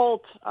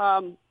difficult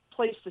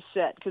place to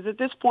sit, because at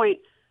this point,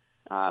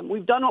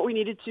 we've done what we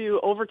needed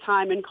to over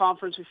time in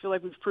conference. We feel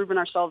like we've proven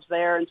ourselves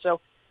there. And so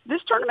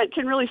this tournament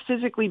can really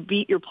physically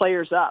beat your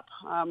players up.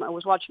 I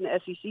was watching the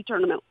SEC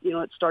tournament, you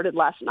know, it started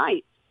last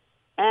night.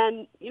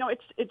 And, you know,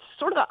 it's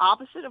sort of the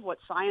opposite of what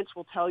science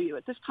will tell you.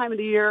 At this time of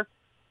the year,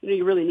 you know,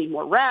 you really need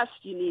more rest.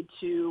 You need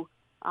to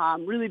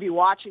really be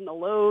watching the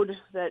load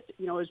that,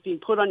 you know, is being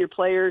put on your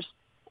players.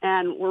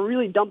 And we're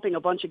really dumping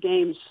a bunch of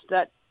games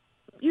that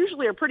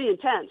usually are pretty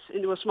intense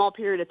into a small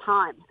period of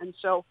time. And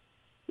so,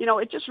 you know,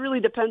 it just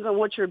really depends on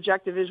what your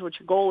objective is, what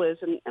your goal is.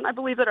 And I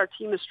believe that our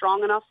team is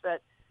strong enough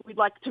that we'd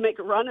like to make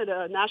a run at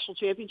a national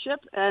championship.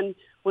 And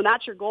when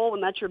that's your goal,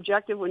 when that's your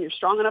objective, when you're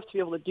strong enough to be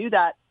able to do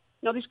that,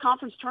 you know, these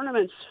conference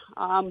tournaments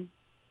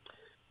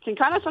can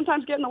kind of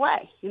sometimes get in the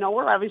way. You know,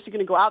 we're obviously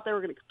going to go out there,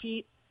 we're going to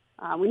compete.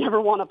 We never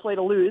want to play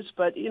to lose,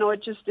 but, you know,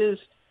 it just is,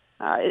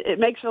 it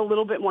makes it a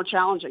little bit more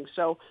challenging.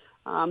 So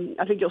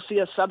I think you'll see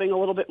us subbing a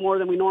little bit more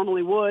than we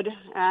normally would.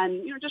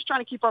 And, you know, just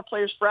trying to keep our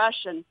players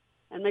fresh and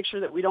make sure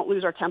that we don't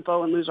lose our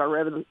tempo and lose our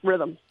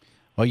rhythm.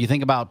 Well, you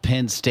think about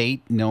Penn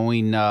State,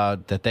 knowing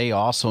that they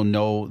also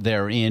know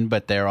they're in,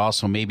 but they're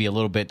also maybe a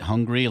little bit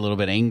hungry, a little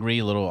bit angry,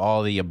 a little all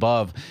of the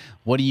above.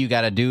 What do you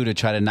got to do to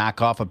try to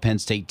knock off a Penn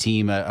State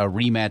team, a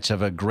rematch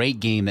of a great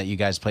game that you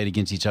guys played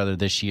against each other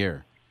this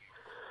year?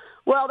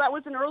 Well, that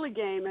was an early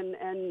game,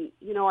 and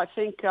you know, I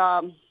think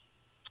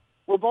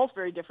we're both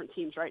very different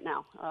teams right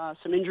now.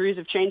 Some injuries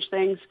have changed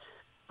things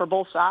for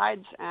both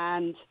sides,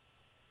 and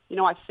you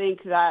know, I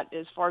think that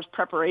as far as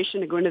preparation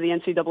to go into the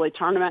NCAA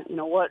tournament, you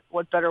know,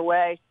 what better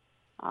way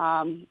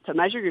to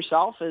measure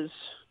yourself is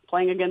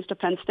playing against a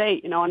Penn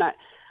State, you know, and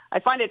I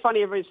find it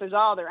funny. Everybody says,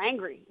 oh, they're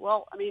angry.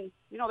 Well, I mean,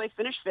 you know, they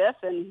finished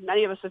fifth, and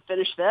many of us have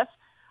finished fifth.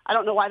 I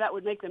don't know why that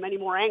would make them any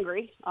more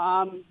angry.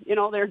 You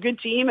know, they're a good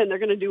team, and they're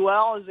going to do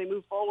well as they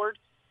move forward.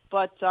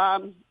 But,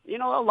 you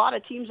know, a lot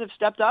of teams have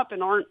stepped up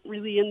and aren't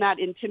really in that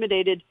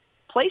intimidated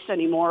place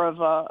anymore of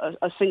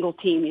a single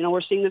team. You know,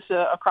 we're seeing this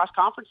across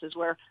conferences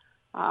where,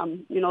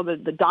 you know,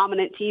 the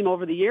dominant team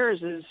over the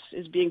years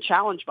is being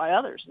challenged by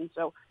others. And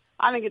so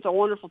I think it's a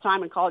wonderful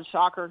time in college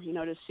soccer, you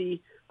know, to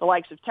see the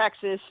likes of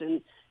Texas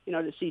and, you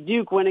know, to see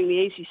Duke winning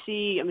the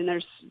ACC. I mean,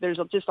 there's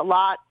just a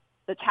lot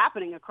that's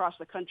happening across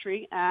the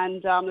country,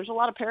 and there's a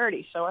lot of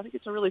parity. So I think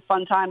it's a really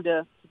fun time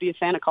to be a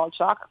fan of college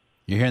soccer.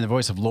 You're hearing the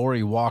voice of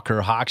Lori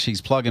Walker-Hawk.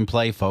 She's plug and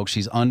play, folks.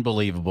 She's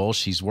unbelievable.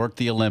 She's worked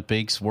the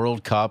Olympics,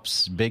 World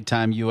Cups,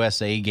 big-time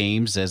USA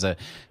games as a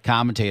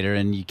commentator,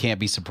 and you can't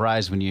be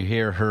surprised when you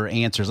hear her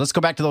answers. Let's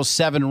go back to those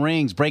 7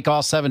 rings. Break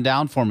all 7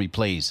 down for me,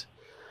 please.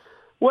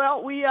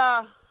 Well,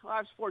 I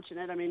was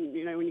fortunate. I mean,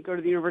 you know, when you go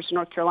to the University of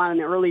North Carolina in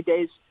the early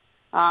days,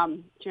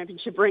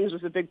 championship rings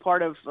was a big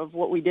part of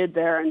what we did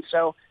there. And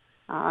so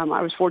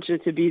I was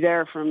fortunate to be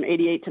there from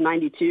 88 to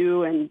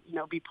 92 and, you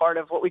know, be part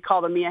of what we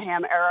call the Mia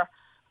Hamm era.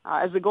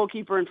 As the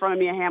goalkeeper in front of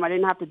Mia Hamm, I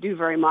didn't have to do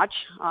very much.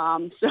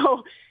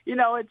 So, you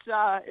know,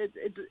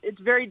 it's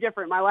very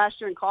different. My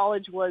last year in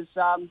college was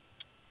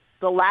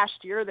the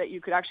last year that you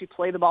could actually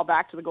play the ball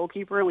back to the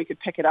goalkeeper and we could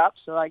pick it up.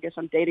 So I guess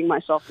I'm dating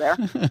myself there.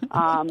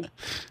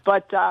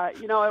 But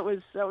you know,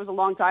 that was a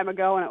long time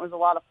ago, and it was a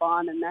lot of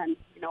fun. And then,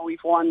 you know,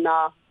 we've won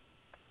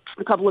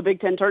a couple of Big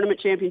Ten tournament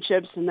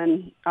championships, and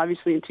then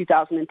obviously in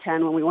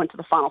 2010 when we went to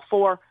the Final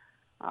Four,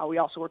 we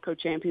also were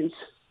co-champions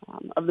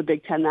of the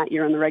Big Ten that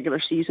year in the regular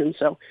season.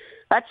 So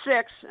that's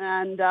 6,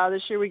 and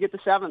this year we get the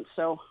 7th.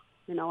 So,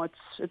 you know,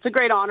 it's a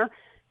great honor.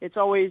 It's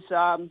always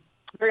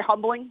very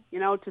humbling, you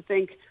know, to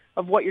think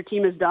of what your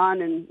team has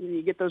done, and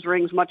you get those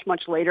rings much,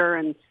 much later,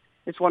 and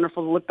it's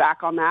wonderful to look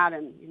back on that.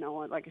 And, you know,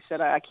 like I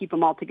said, I keep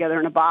them all together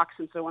in a box,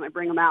 and so when I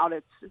bring them out,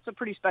 it's a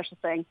pretty special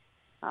thing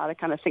to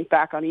kind of think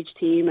back on each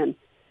team and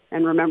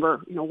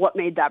remember, you know, what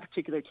made that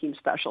particular team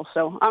special.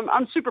 So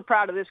I'm super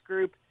proud of this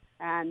group.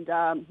 And,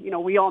 you know,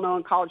 we all know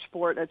in college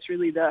sport, that's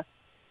really the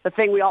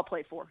thing we all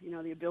play for, you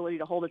know, the ability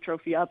to hold a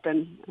trophy up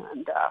and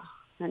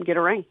get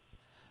a ring.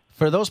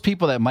 For those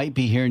people that might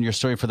be hearing your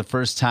story for the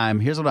first time,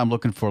 here's what I'm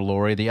looking for,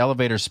 Lori. The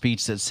elevator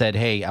speech that said,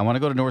 hey, I want to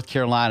go to North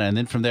Carolina, and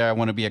then from there I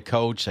want to be a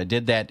coach. I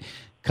did that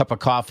cup of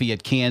coffee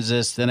at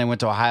Kansas. Then I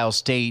went to Ohio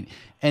State.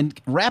 And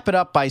wrap it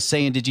up by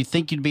saying, did you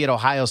think you'd be at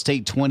Ohio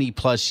State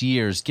 20-plus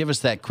years? Give us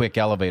that quick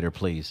elevator,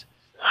 please.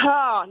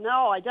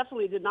 No, I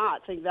definitely did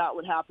not think that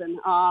would happen.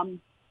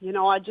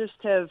 I just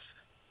have,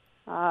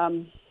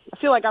 I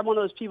feel like I'm one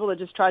of those people that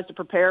just tries to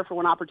prepare for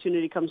when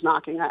opportunity comes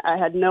knocking. I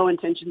had no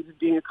intentions of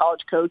being a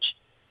college coach,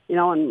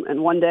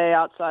 and one day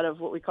outside of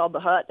what we called the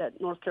hut at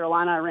North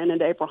Carolina, I ran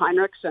into April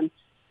Heinrichs, and,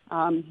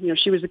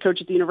 she was the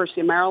coach at the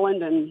University of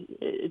Maryland, and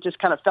it just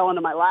kind of fell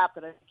into my lap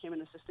that I became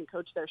an assistant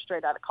coach there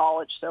straight out of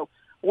college. So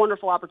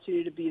wonderful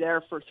opportunity to be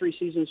there for 3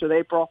 seasons with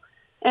April.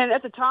 And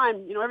at the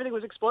time, everything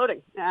was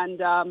exploding,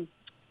 and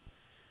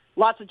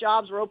lots of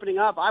jobs were opening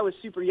up. I was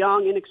super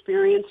young,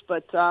 inexperienced,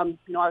 but, I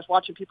was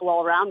watching people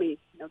all around me,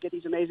 get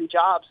these amazing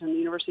jobs. And the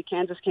University of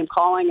Kansas came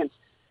calling, and,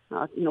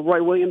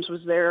 Roy Williams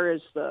was there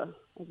as the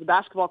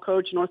basketball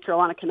coach, North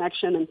Carolina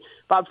connection, and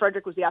Bob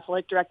Frederick was the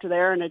athletic director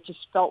there, and it just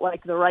felt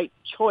like the right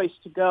choice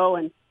to go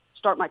and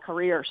start my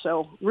career.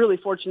 So really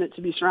fortunate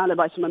to be surrounded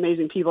by some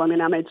amazing people. I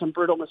mean, I made some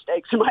brutal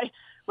mistakes in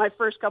my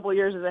first couple of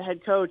years as a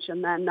head coach,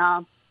 and then,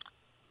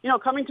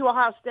 coming to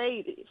Ohio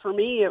State, for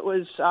me, it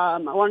was I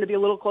wanted to be a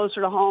little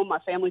closer to home. My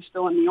family's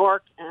still in New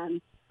York,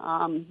 and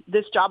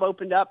this job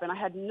opened up, and I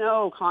had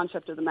no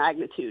concept of the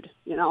magnitude.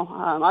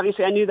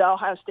 Obviously, I knew the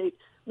Ohio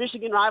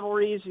State-Michigan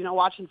rivalries,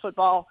 watching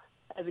football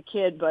as a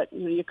kid, but,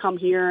 you come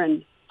here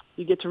and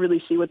you get to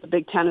really see what the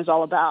Big Ten is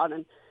all about.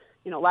 And,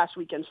 last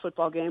weekend's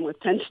football game with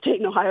Penn State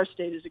and Ohio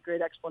State is a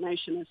great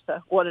explanation as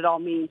to what it all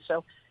means.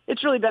 So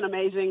it's really been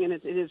amazing, and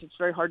it's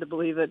very hard to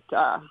believe that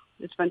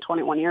it's been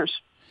 21 years.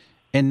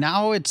 And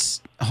now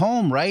it's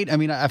home, right? I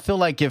mean, I feel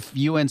like if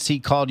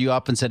UNC called you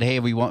up and said, hey,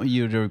 we want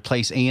you to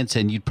replace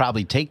Anson, you'd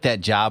probably take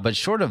that job. But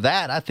short of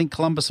that, I think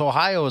Columbus,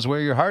 Ohio is where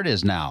your heart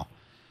is now.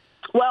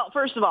 Well,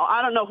 first of all,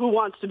 I don't know who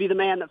wants to be the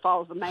man that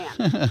follows the man.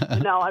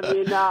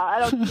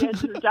 I don't see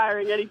Anson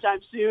retiring anytime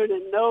soon,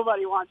 and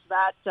nobody wants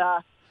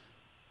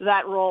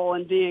that role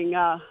and being,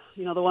 the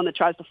one that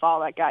tries to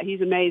follow that guy.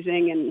 He's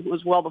amazing and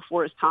was well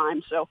before his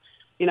time. So,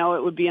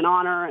 it would be an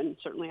honor, and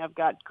certainly I've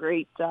got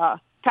great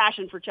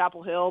passion for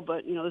Chapel Hill,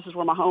 but, this is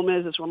where my home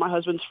is. It's where my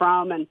husband's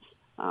from. And,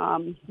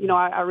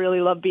 I really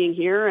love being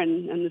here,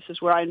 and this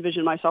is where I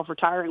envision myself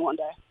retiring one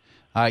day.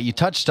 You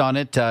touched on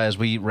it as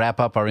we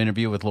wrap up our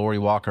interview with Lori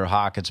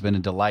Walker-Hawk. It's been a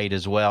delight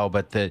as well.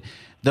 But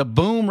the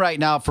boom right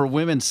now for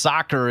women's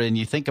soccer, and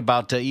you think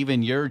about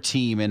even your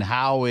team and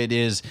how it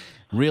is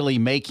really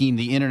making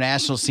the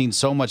international scene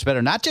so much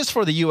better, not just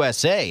for the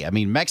USA. I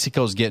mean,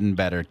 Mexico's getting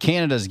better.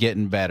 Canada's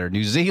getting better.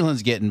 New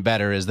Zealand's getting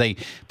better as they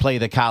play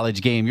the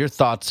college game. Your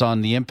thoughts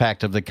on the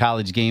impact of the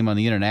college game on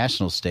the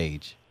international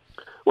stage?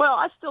 Well,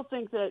 I still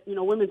think that,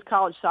 women's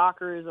college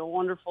soccer is a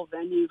wonderful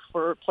venue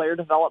for player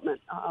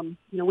development.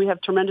 We have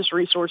tremendous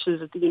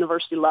resources at the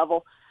university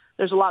level.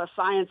 There's a lot of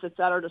science that's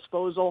at our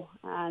disposal,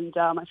 and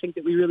I think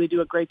that we really do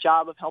a great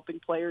job of helping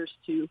players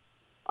to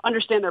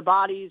understand their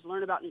bodies,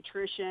 learn about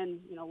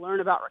nutrition, learn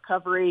about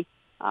recovery,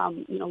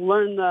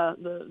 learn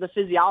the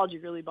physiology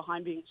really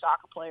behind being a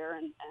soccer player.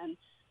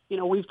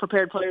 And we've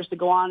prepared players to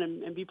go on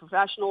and be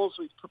professionals.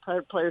 We've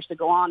prepared players to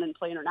go on and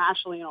play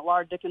internationally.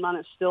 Laura Dickenman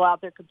is still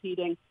out there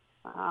competing.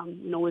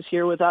 Was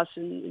here with us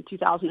in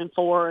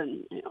 2004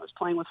 and was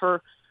playing with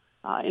her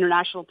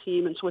international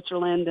team in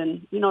Switzerland.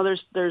 And,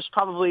 there's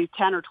probably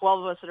 10 or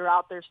 12 of us that are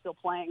out there still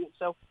playing. And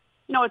so,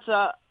 it's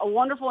a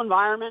wonderful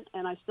environment,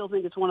 and I still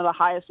think it's one of the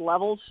highest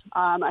levels.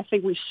 I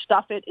think we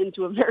stuff it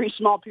into a very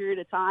small period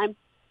of time,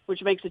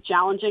 which makes it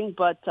challenging.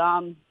 But,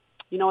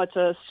 it's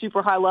a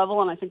super high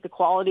level, and I think the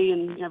quality,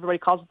 and everybody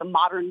calls it the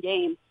modern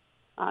game.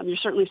 You're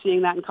certainly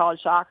seeing that in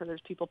college soccer.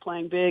 There's people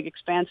playing big,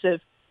 expansive,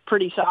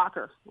 pretty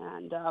soccer.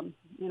 And,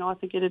 I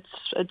think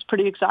it's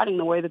pretty exciting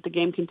the way that the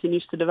game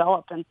continues to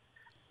develop. And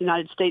the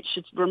United States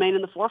should remain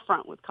in the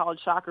forefront with college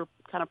soccer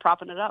kind of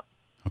propping it up.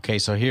 Okay,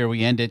 so here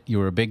we end it. You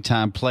were a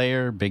big-time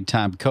player,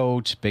 big-time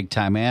coach,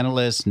 big-time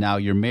analyst. Now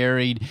you're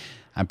married.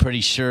 I'm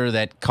pretty sure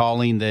that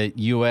calling the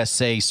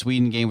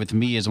USA-Sweden game with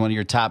me is one of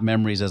your top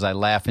memories as I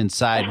laugh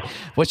inside.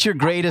 What's your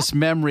greatest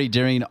memory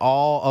during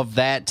all of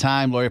that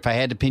time, Lori? If I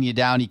had to pin you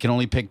down, you can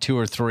only pick 2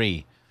 or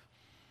 3.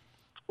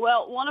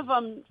 Well, one of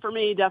them for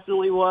me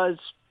definitely was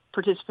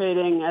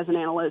participating as an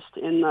analyst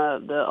in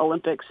the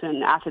Olympics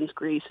in Athens,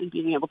 Greece, and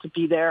being able to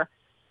be there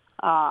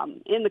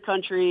in the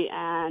country.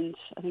 And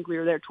I think we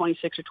were there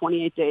 26 or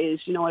 28 days.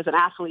 As an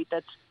athlete,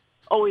 that's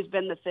always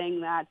been the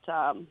thing that,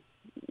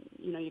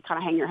 you kind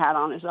of hang your hat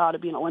on is to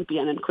be an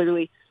Olympian. And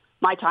clearly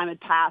my time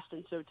had passed.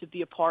 And so to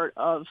be a part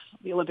of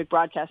the Olympic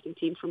broadcasting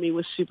team for me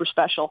was super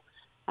special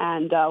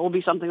and will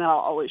be something that I'll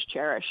always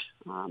cherish.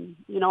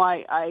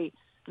 I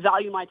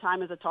value my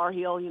time as a Tar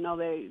Heel.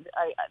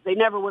 They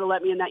never would have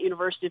let me in that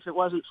university if it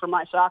wasn't for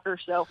my soccer.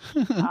 So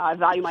I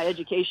value my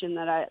education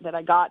that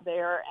I got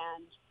there,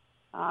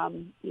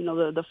 and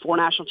the 4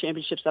 national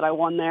championships that I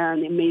won there,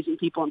 and the amazing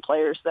people and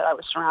players that I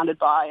was surrounded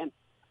by, and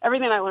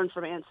everything I learned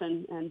from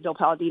Anson and Bill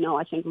Palladino,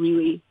 I think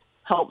really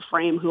helped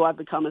frame who I've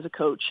become as a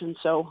coach. And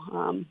so,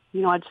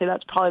 I'd say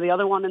that's probably the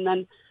other one. And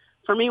then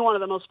for me, one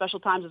of the most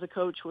special times as a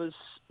coach was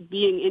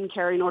being in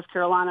Cary, North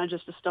Carolina,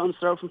 just a stone's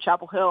throw from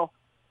Chapel Hill,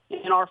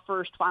 in our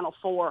first Final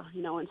Four,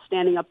 and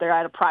standing up there, I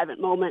had a private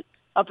moment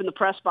up in the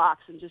press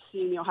box and just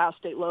seeing the Ohio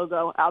State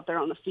logo out there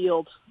on the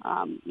field,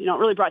 it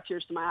really brought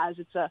tears to my eyes.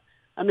 It's a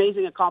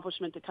amazing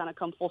accomplishment to kind of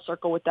come full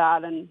circle with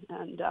that. And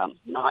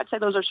I'd say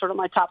those are sort of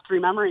my top 3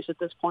 memories at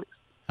this point.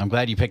 I'm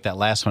glad you picked that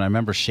last one. I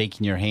remember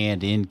shaking your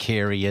hand in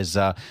Cary as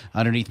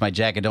underneath my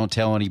jacket. Don't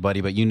tell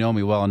anybody, but you know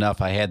me well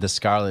enough. I had the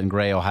scarlet and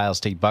gray Ohio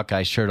State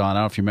Buckeye shirt on. I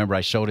don't know if you remember.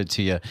 I showed it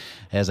to you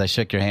as I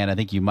shook your hand. I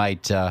think you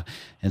might, and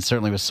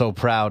certainly was so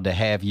proud to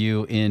have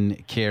you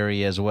in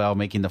Cary as well,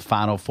 making the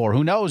Final Four.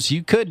 Who knows?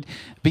 You could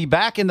be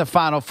back in the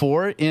Final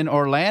Four in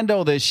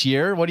Orlando this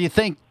year. What do you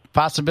think?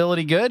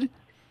 Possibility good?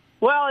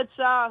 Well, it's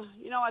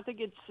I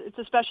think it's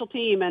a special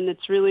team, and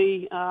it's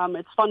really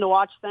it's fun to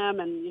watch them.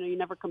 And you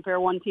never compare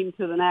one team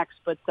to the next,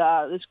 but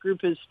this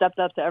group has stepped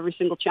up to every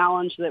single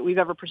challenge that we've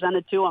ever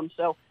presented to them.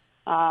 So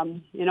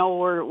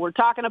we're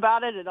talking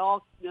about it.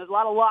 There's a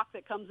lot of luck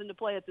that comes into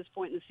play at this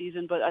point in the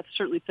season, but I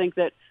certainly think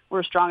that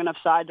we're a strong enough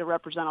side to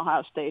represent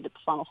Ohio State at the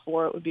Final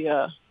Four. It would be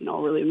a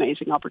really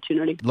amazing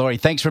opportunity. Lori,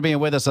 thanks for being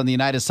with us on the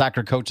United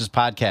Soccer Coaches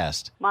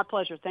podcast. My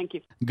pleasure. Thank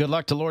you. Good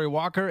luck to Lori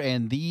Walker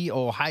and the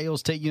Ohio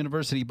State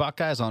University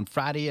Buckeyes on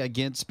Friday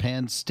against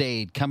Penn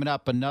State. Coming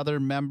up, another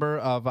member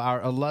of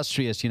our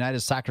illustrious United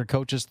Soccer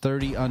Coaches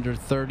 30 under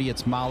 30.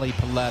 It's Molly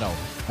Paletto,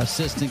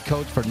 assistant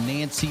coach for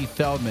Nancy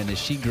Feldman. Is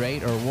she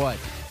great or what?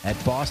 At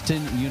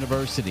Boston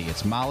University.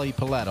 It's Molly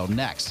Paletto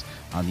next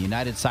on the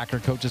United Soccer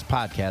Coaches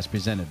podcast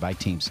presented by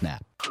Team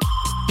Snap.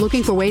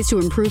 Looking for ways to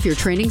improve your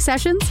training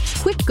sessions?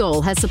 Quick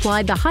Goal has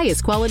supplied the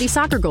highest quality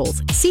soccer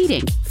goals,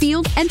 seating,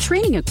 field, and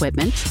training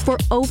equipment for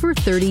over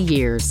 30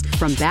 years.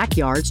 From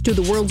backyards to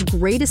the world's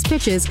greatest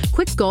pitches,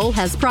 Quick Goal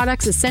has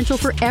products essential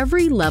for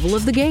every level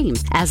of the game.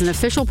 As an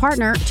official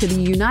partner to the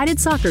United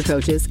Soccer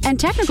Coaches and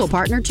technical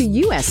partner to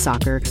U.S.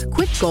 Soccer,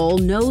 Quick Goal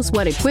knows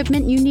what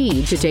equipment you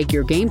need to take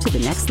your game to the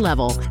next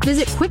level.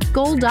 Visit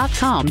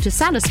quickgoal.com to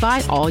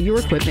satisfy all your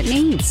equipment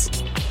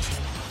needs.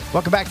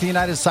 Welcome back to the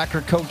United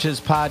Soccer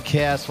Coaches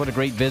podcast. What a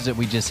great visit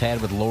we just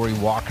had with Lori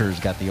Walker, who's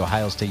got the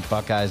Ohio State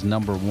Buckeyes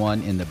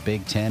 #1 in the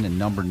Big Ten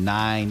and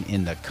 #9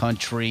 in the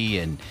country.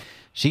 And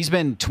she's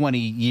been 20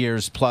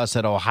 years plus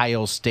at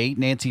Ohio State.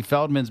 Nancy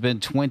Feldman's been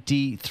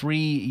 23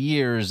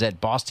 years at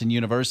Boston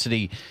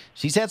University.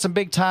 She's had some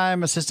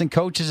big-time assistant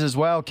coaches as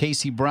well.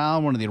 Casey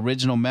Brown, one of the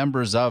original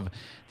members of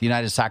the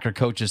United Soccer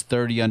Coaches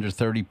 30 under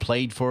 30,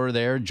 played for her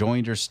there,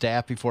 joined her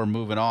staff before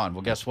moving on.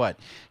 Well, guess what?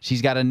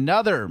 She's got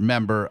another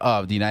member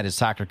of the United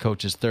Soccer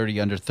Coaches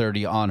 30 under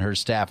 30 on her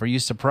staff. Are you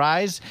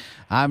surprised?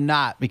 I'm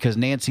not, because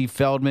Nancy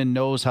Feldman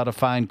knows how to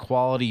find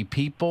quality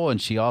people,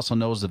 and she also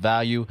knows the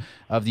value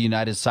of the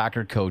United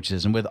Soccer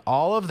Coaches. And with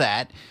all of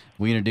that,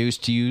 we introduce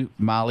to you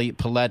Molly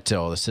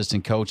Paletto,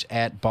 assistant coach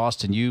at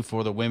Boston U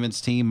for the women's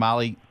team.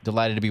 Molly,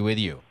 delighted to be with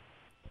you.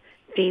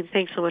 Dean,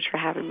 thanks so much for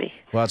having me.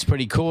 Well, it's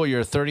pretty cool. You're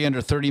a 30 under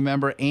 30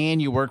 member,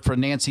 and you work for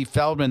Nancy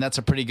Feldman. That's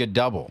a pretty good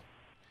double.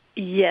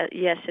 Yeah,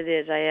 yes, it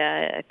is.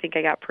 I think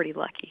I got pretty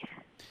lucky.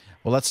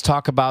 Well, let's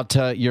talk about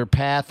your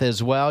path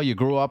as well. You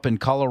grew up in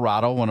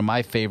Colorado, one of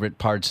my favorite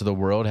parts of the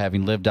world,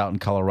 having lived out in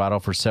Colorado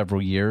for several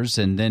years.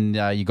 And then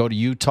you go to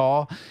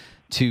Utah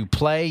to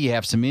play. You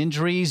have some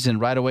injuries,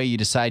 and right away you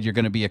decide you're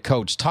going to be a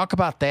coach. Talk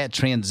about that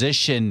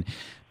transition,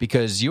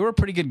 because you were a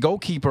pretty good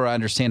goalkeeper, I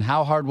understand.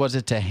 How hard was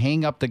it to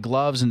hang up the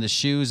gloves and the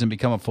shoes and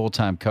become a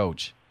full-time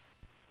coach?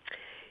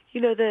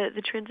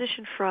 The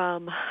transition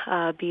from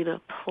being a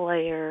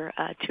player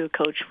to a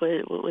coach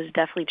was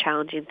definitely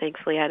challenging.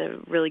 Thankfully, I had a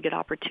really good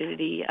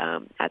opportunity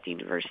at the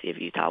University of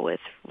Utah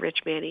with Rich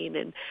Manning,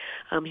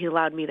 and he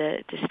allowed me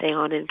to stay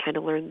on and kind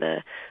of learn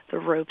the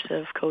ropes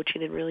of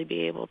coaching and really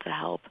be able to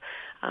help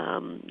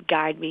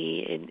guide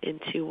me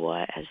into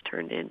what has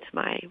turned into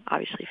my,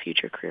 obviously,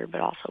 future career,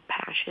 but also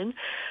passion.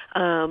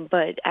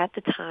 But at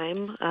the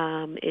time,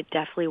 it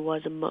definitely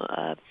was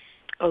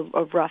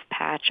a rough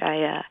patch.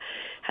 I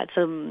had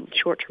some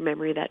short-term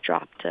memory that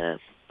dropped to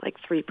like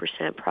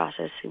 3%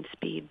 processing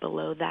speed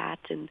below that,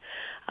 and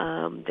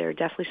there are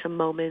definitely some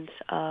moments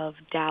of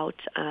doubt,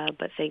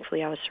 but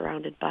thankfully I was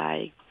surrounded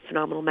by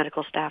phenomenal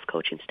medical staff,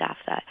 coaching staff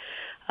that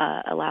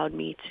allowed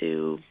me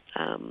to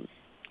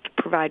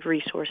provide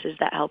resources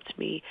that helped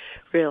me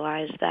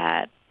realize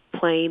that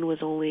playing was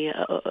only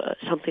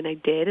something I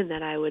did, and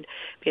that I would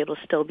be able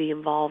to still be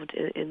involved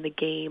in the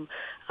game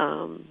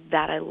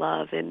that I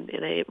love. And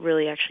it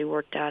really actually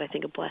worked out, I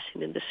think, a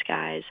blessing in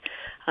disguise.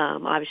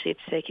 Obviously, it's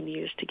taken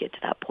years to get to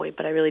that point,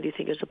 but I really do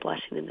think it was a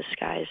blessing in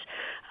disguise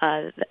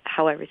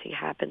how everything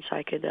happened, so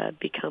I could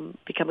become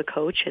a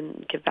coach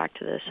and give back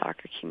to the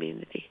soccer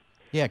community.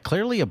 Yeah,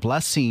 clearly a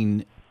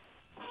blessing.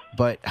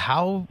 But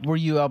how were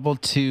you able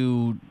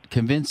to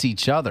convince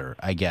each other,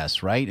 I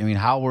guess, right? I mean,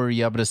 how were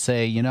you able to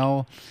say,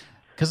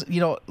 because,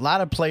 a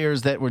lot of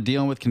players that were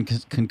dealing with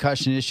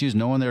concussion issues,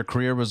 knowing their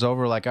career was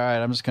over, like, all right,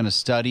 I'm just going to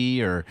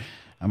study or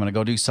I'm going to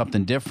go do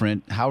something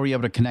different. How were you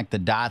able to connect the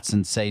dots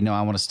and say, no,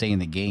 I want to stay in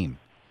the game?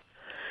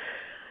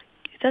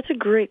 That's a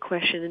great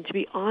question. And to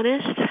be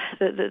honest,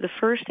 the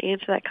first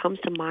answer that comes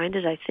to mind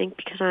is I think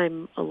because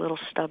I'm a little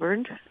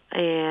stubborn,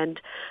 and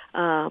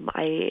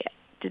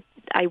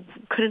I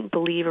couldn't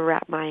believe or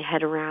wrap my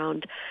head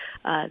around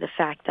the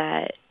fact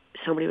that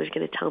somebody was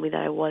going to tell me that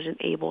I wasn't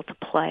able to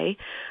play,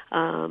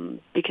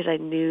 because I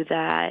knew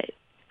that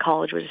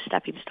college was a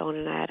stepping stone,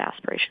 and I had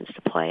aspirations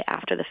to play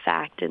after the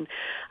fact. And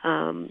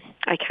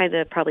I kind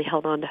of probably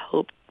held on to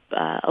hope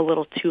a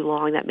little too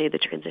long. That made the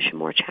transition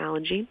more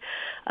challenging.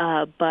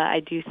 But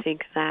I do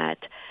think that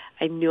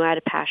I knew I had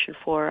a passion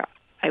for.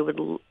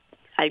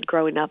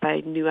 Growing up, I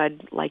knew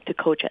I'd like to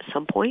coach at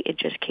some point. It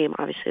just came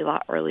obviously a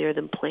lot earlier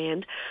than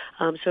planned.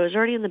 So it was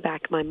already in the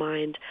back of my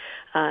mind.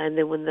 And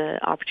then when the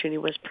opportunity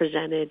was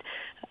presented,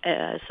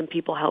 some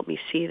people helped me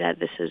see that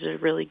this is a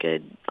really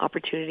good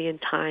opportunity and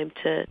time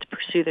to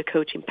pursue the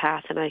coaching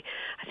path. And I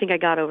think I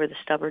got over the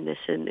stubbornness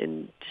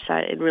and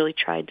decided and really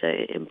tried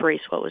to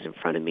embrace what was in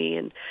front of me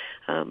and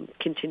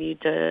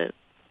continued to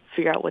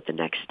figure out what the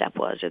next step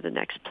was or the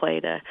next play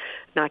to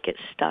not get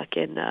stuck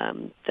in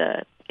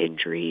the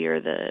injury or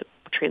the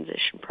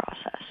transition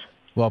process.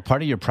 Well,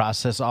 part of your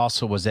process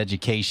also was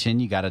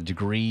education. You got a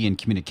degree in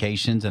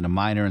communications and a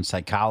minor in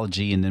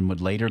psychology, and then would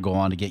later go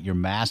on to get your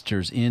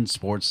master's in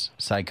sports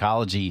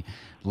psychology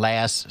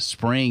last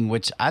spring,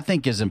 which I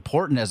think is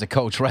important as a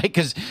coach, right?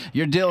 Because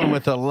you're dealing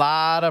with a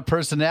lot of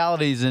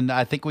personalities, and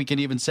I think we can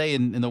even say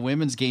in the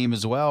women's game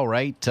as well,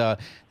 right?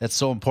 That's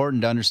so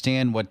important to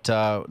understand what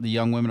the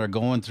young women are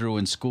going through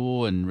in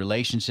school and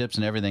relationships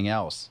and everything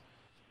else.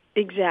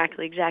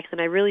 Exactly.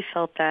 And I really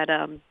felt that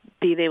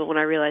being able, when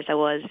I realized I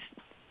was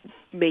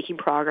making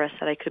progress,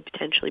 that I could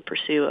potentially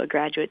pursue a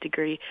graduate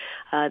degree.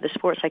 The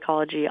sports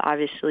psychology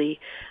obviously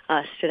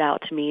stood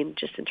out to me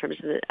just in terms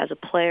of as a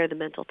player, the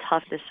mental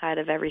toughness side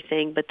of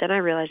everything. But then I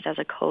realized as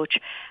a coach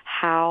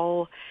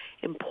how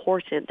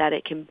important that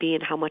it can be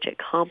and how much it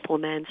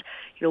complements,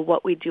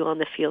 what we do on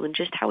the field and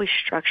just how we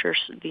structure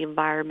the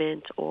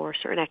environment or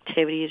certain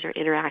activities or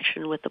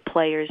interaction with the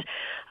players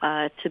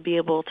to be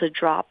able to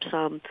drop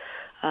some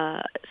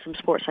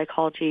sports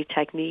psychology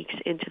techniques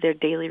into their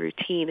daily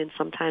routine, and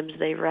sometimes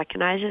they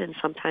recognize it, and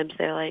sometimes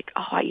they're like,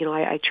 oh,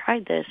 I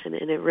tried this, and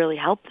it really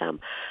helped them,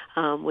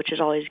 which is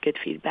always good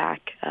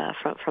feedback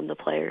from the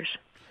players.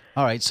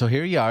 All right, so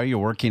here you are. You're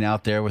working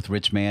out there with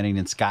Rich Manning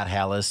and Scott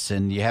Hallis,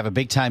 and you have a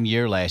big-time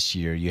year last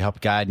year. You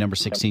helped guide number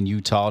 16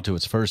 Utah to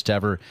its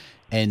first-ever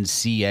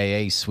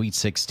NCAA Sweet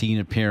 16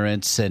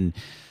 appearance, and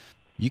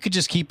you could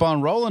just keep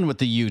on rolling with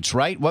the Utes,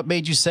 right? What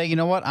made you say, you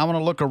know what, I want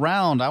to look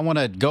around. I want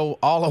to go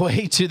all the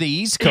way to the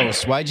East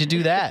Coast. Why'd you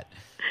do that?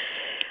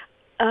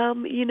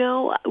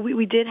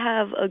 We did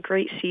have a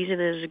great season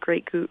as a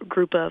great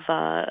group of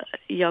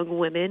young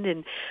women,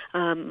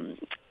 and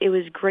it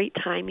was great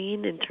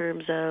timing in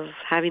terms of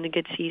having a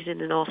good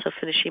season and also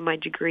finishing my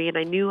degree. And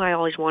I knew I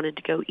always wanted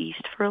to go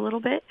east for a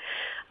little bit.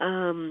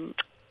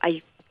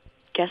 I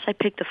guess I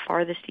picked the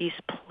farthest east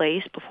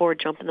place before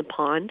jumping the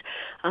pond,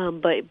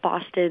 but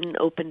Boston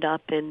opened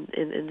up in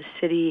the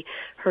city.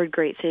 Heard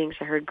great things.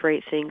 I heard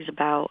great things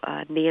about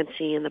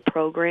Nancy and the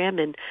program,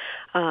 and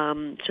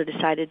so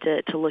decided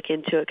to look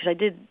into it because I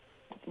did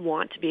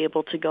want to be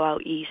able to go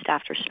out east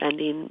after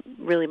spending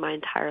really my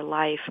entire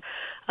life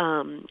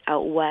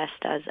out west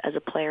as a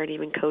player and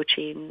even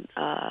coaching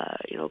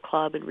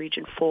club in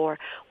Region 4,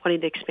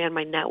 wanting to expand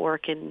my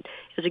network. And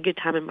it was a good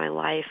time in my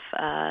life,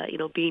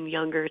 being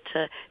younger,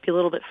 to be a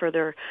little bit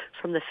further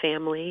from the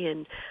family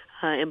and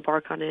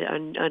embark on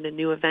a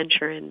new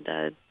adventure.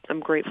 And I'm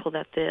grateful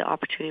that the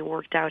opportunity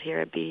worked out here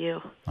at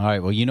BU. All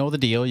right, well, you know the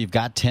deal. You've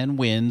got 10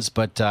 wins,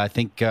 but I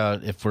think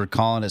if we're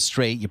calling it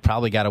straight, you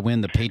probably got to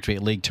win the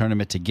Patriot League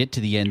tournament to get to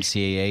the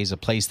NCAAs, a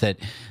place that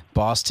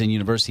Boston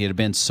University had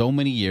been so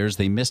many years.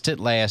 They missed it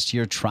last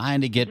year,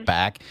 trying to get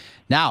back.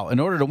 Now,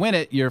 in order to win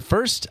it, your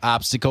first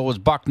obstacle was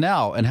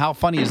Bucknell. And how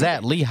funny is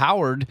that? Lee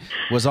Howard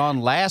was on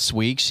last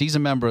week. She's a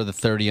member of the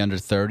 30 under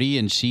 30,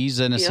 and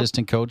she's an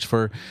assistant coach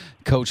for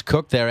Coach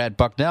Cook there at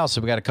Bucknell. So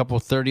we got a couple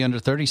of 30 under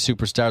 30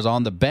 superstars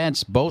on the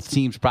bench. Both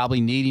teams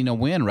probably needing a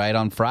win right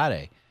on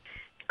Friday.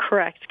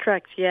 Correct.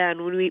 Yeah,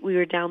 and when we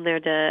were down there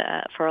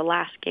for our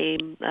last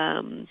game,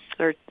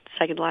 or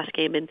second to last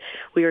game, and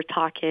we were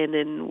talking,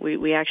 and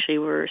we actually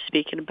were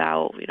speaking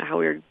about how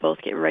we were both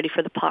getting ready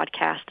for the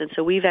podcast. And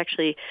so we've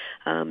actually,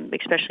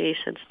 especially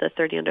since the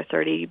 30 under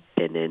 30,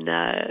 been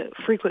in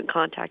frequent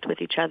contact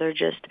with each other,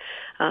 just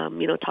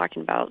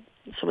talking about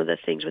some of the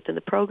things within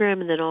the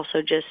program, and then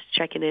also just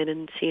checking in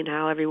and seeing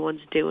how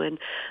everyone's doing.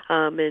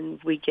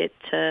 And we get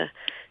to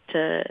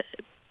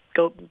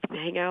go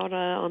hang out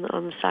on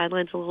the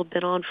sidelines a little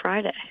bit on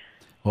Friday.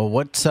 Well,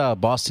 what's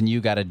Boston U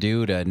got to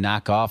do to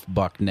knock off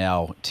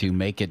Bucknell to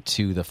make it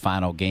to the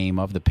final game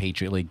of the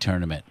Patriot League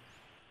tournament?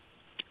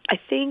 I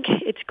think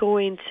it's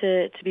going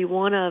to be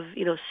one of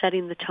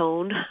setting the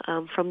tone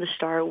from the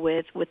start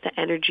with the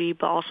energy,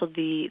 but also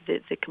the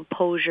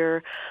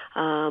composure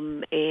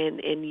and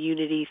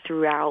unity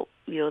throughout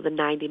the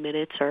 90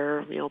 minutes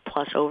or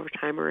plus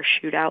overtime or a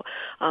shootout,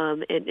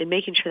 and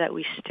making sure that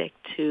we stick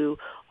to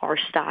our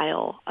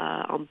style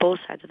on both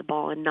sides of the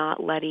ball and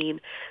not letting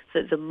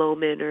the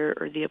moment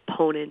or the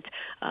opponent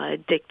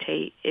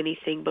dictate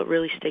anything, but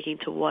really sticking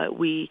to what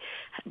we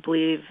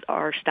believe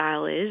our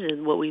style is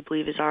and what we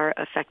believe is our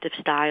effective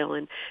style,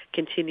 and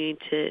continuing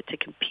to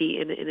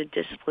compete in a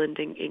disciplined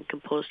and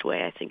composed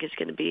way, I think is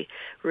going to be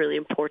really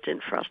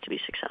important for us to be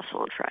successful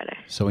on Friday.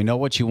 So we know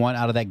what you want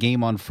out of that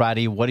game on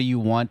Friday. What do you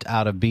want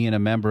out of being a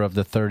member of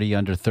the 30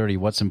 under 30?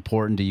 What's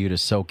important to you to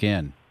soak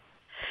in?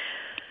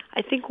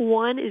 I think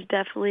one is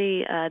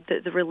definitely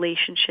the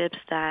relationships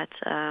that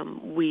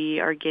we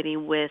are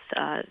getting with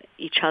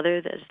each other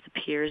as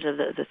the peers of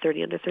the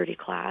 30 under 30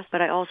 class.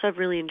 But I also have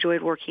really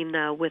enjoyed working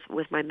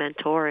with my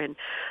mentor and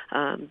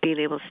being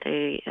able to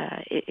stay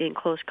in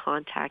close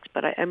contact.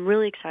 But I'm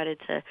really excited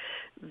to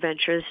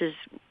venture. This is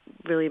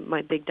really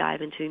my big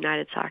dive into the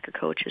United Soccer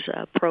Coaches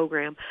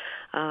program,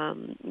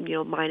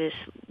 minus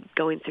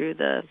going through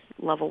the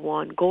level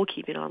 1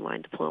 goalkeeping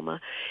online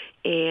diploma.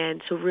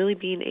 And so really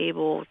being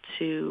able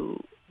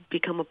to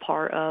become a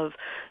part of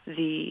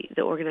the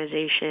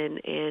organization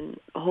and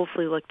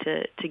hopefully look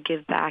to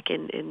give back.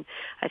 And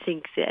I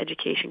think the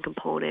education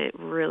component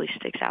really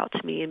sticks out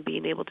to me, and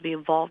being able to be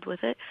involved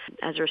with it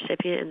as a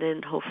recipient, and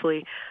then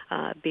hopefully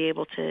be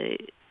able to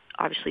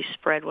obviously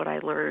spread what I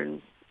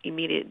learned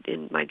immediate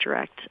in my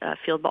direct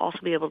field, but also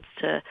be able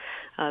to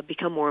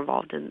become more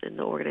involved in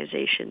the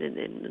organization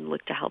and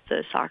look to help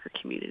the soccer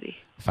community.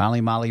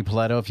 Finally, Molly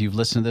Paletto, if you've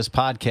listened to this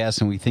podcast,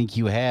 and we think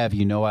you have,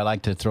 I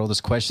like to throw this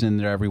question in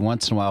there every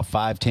once in a while.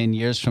 5-10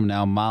 years from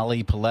now,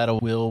 Molly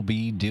Paletto will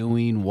be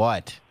doing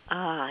what?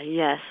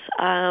 Yes.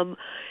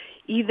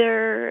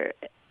 Either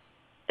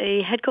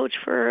a head coach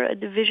for a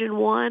Division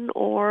I,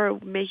 or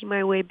making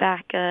my way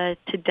back to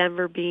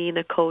Denver, being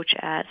a coach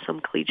at some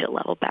collegiate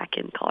level back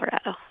in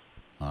Colorado.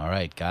 All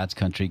right, God's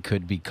country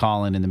could be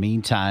calling. In the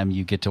meantime,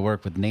 you get to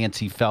work with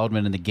Nancy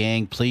Feldman and the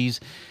gang. Please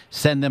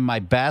send them my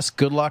best.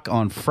 Good luck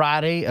on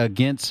Friday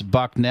against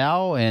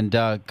Bucknell, and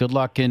good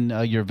luck in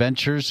your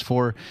ventures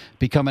for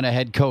becoming a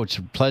head coach.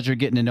 Pleasure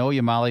getting to know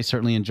you, Molly.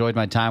 Certainly enjoyed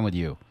my time with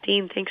you.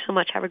 Dean, thanks so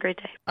much. Have a great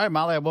day. All right,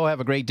 Molly, I will have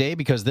a great day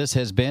because this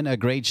has been a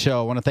great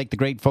show. I want to thank the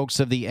great folks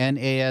of the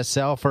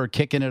NASL for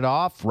kicking it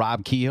off.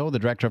 Rob Kehoe, the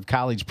Director of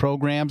College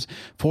Programs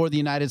for the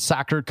United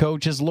Soccer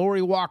Coaches.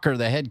 Lori Walker,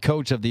 the head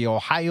coach of the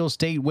Ohio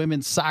State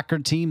women's soccer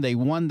team. They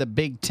won the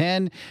Big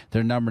Ten.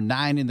 They're number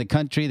 9 in the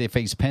country. They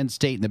face Penn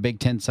State in the Big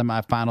Ten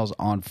semifinals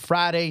on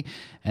Friday.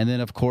 And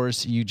then, of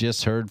course, you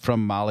just heard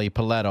from Molly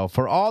Paletto.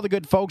 For all the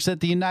good folks at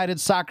the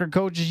United Soccer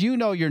Coaches, you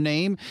know your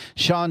name.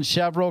 Sean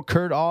Chevrolet,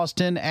 Kurt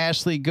Austin,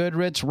 Ashley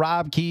Goodrich,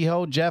 Rob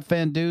Kehoe, Jeff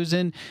Van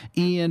Duzen,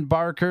 Ian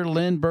Barker,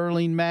 Lynn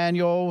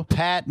Burling-Manuel,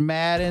 Pat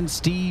Madden,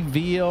 Steve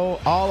Veal,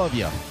 all of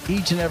you,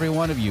 each and every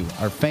one of you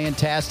are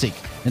fantastic.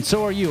 And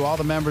so are you, all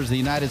the members of the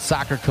United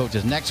Soccer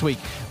Coaches. Next week,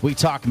 we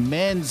talk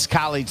men's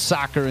college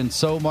soccer and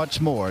so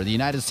much more. The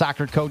United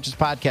Soccer Coaches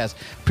podcast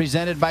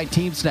presented by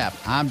Team Snap.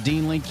 I'm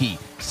Dean Linke.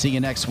 See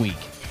you next week.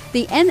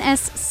 The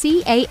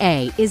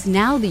NSCAA is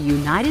now the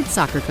United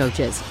Soccer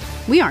Coaches.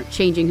 We aren't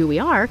changing who we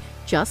are,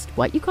 just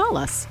what you call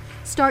us.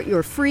 Start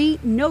your free,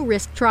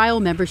 no-risk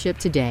trial membership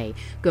today.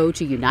 Go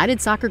to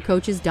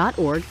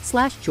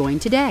unitedsoccercoaches.org/join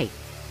today.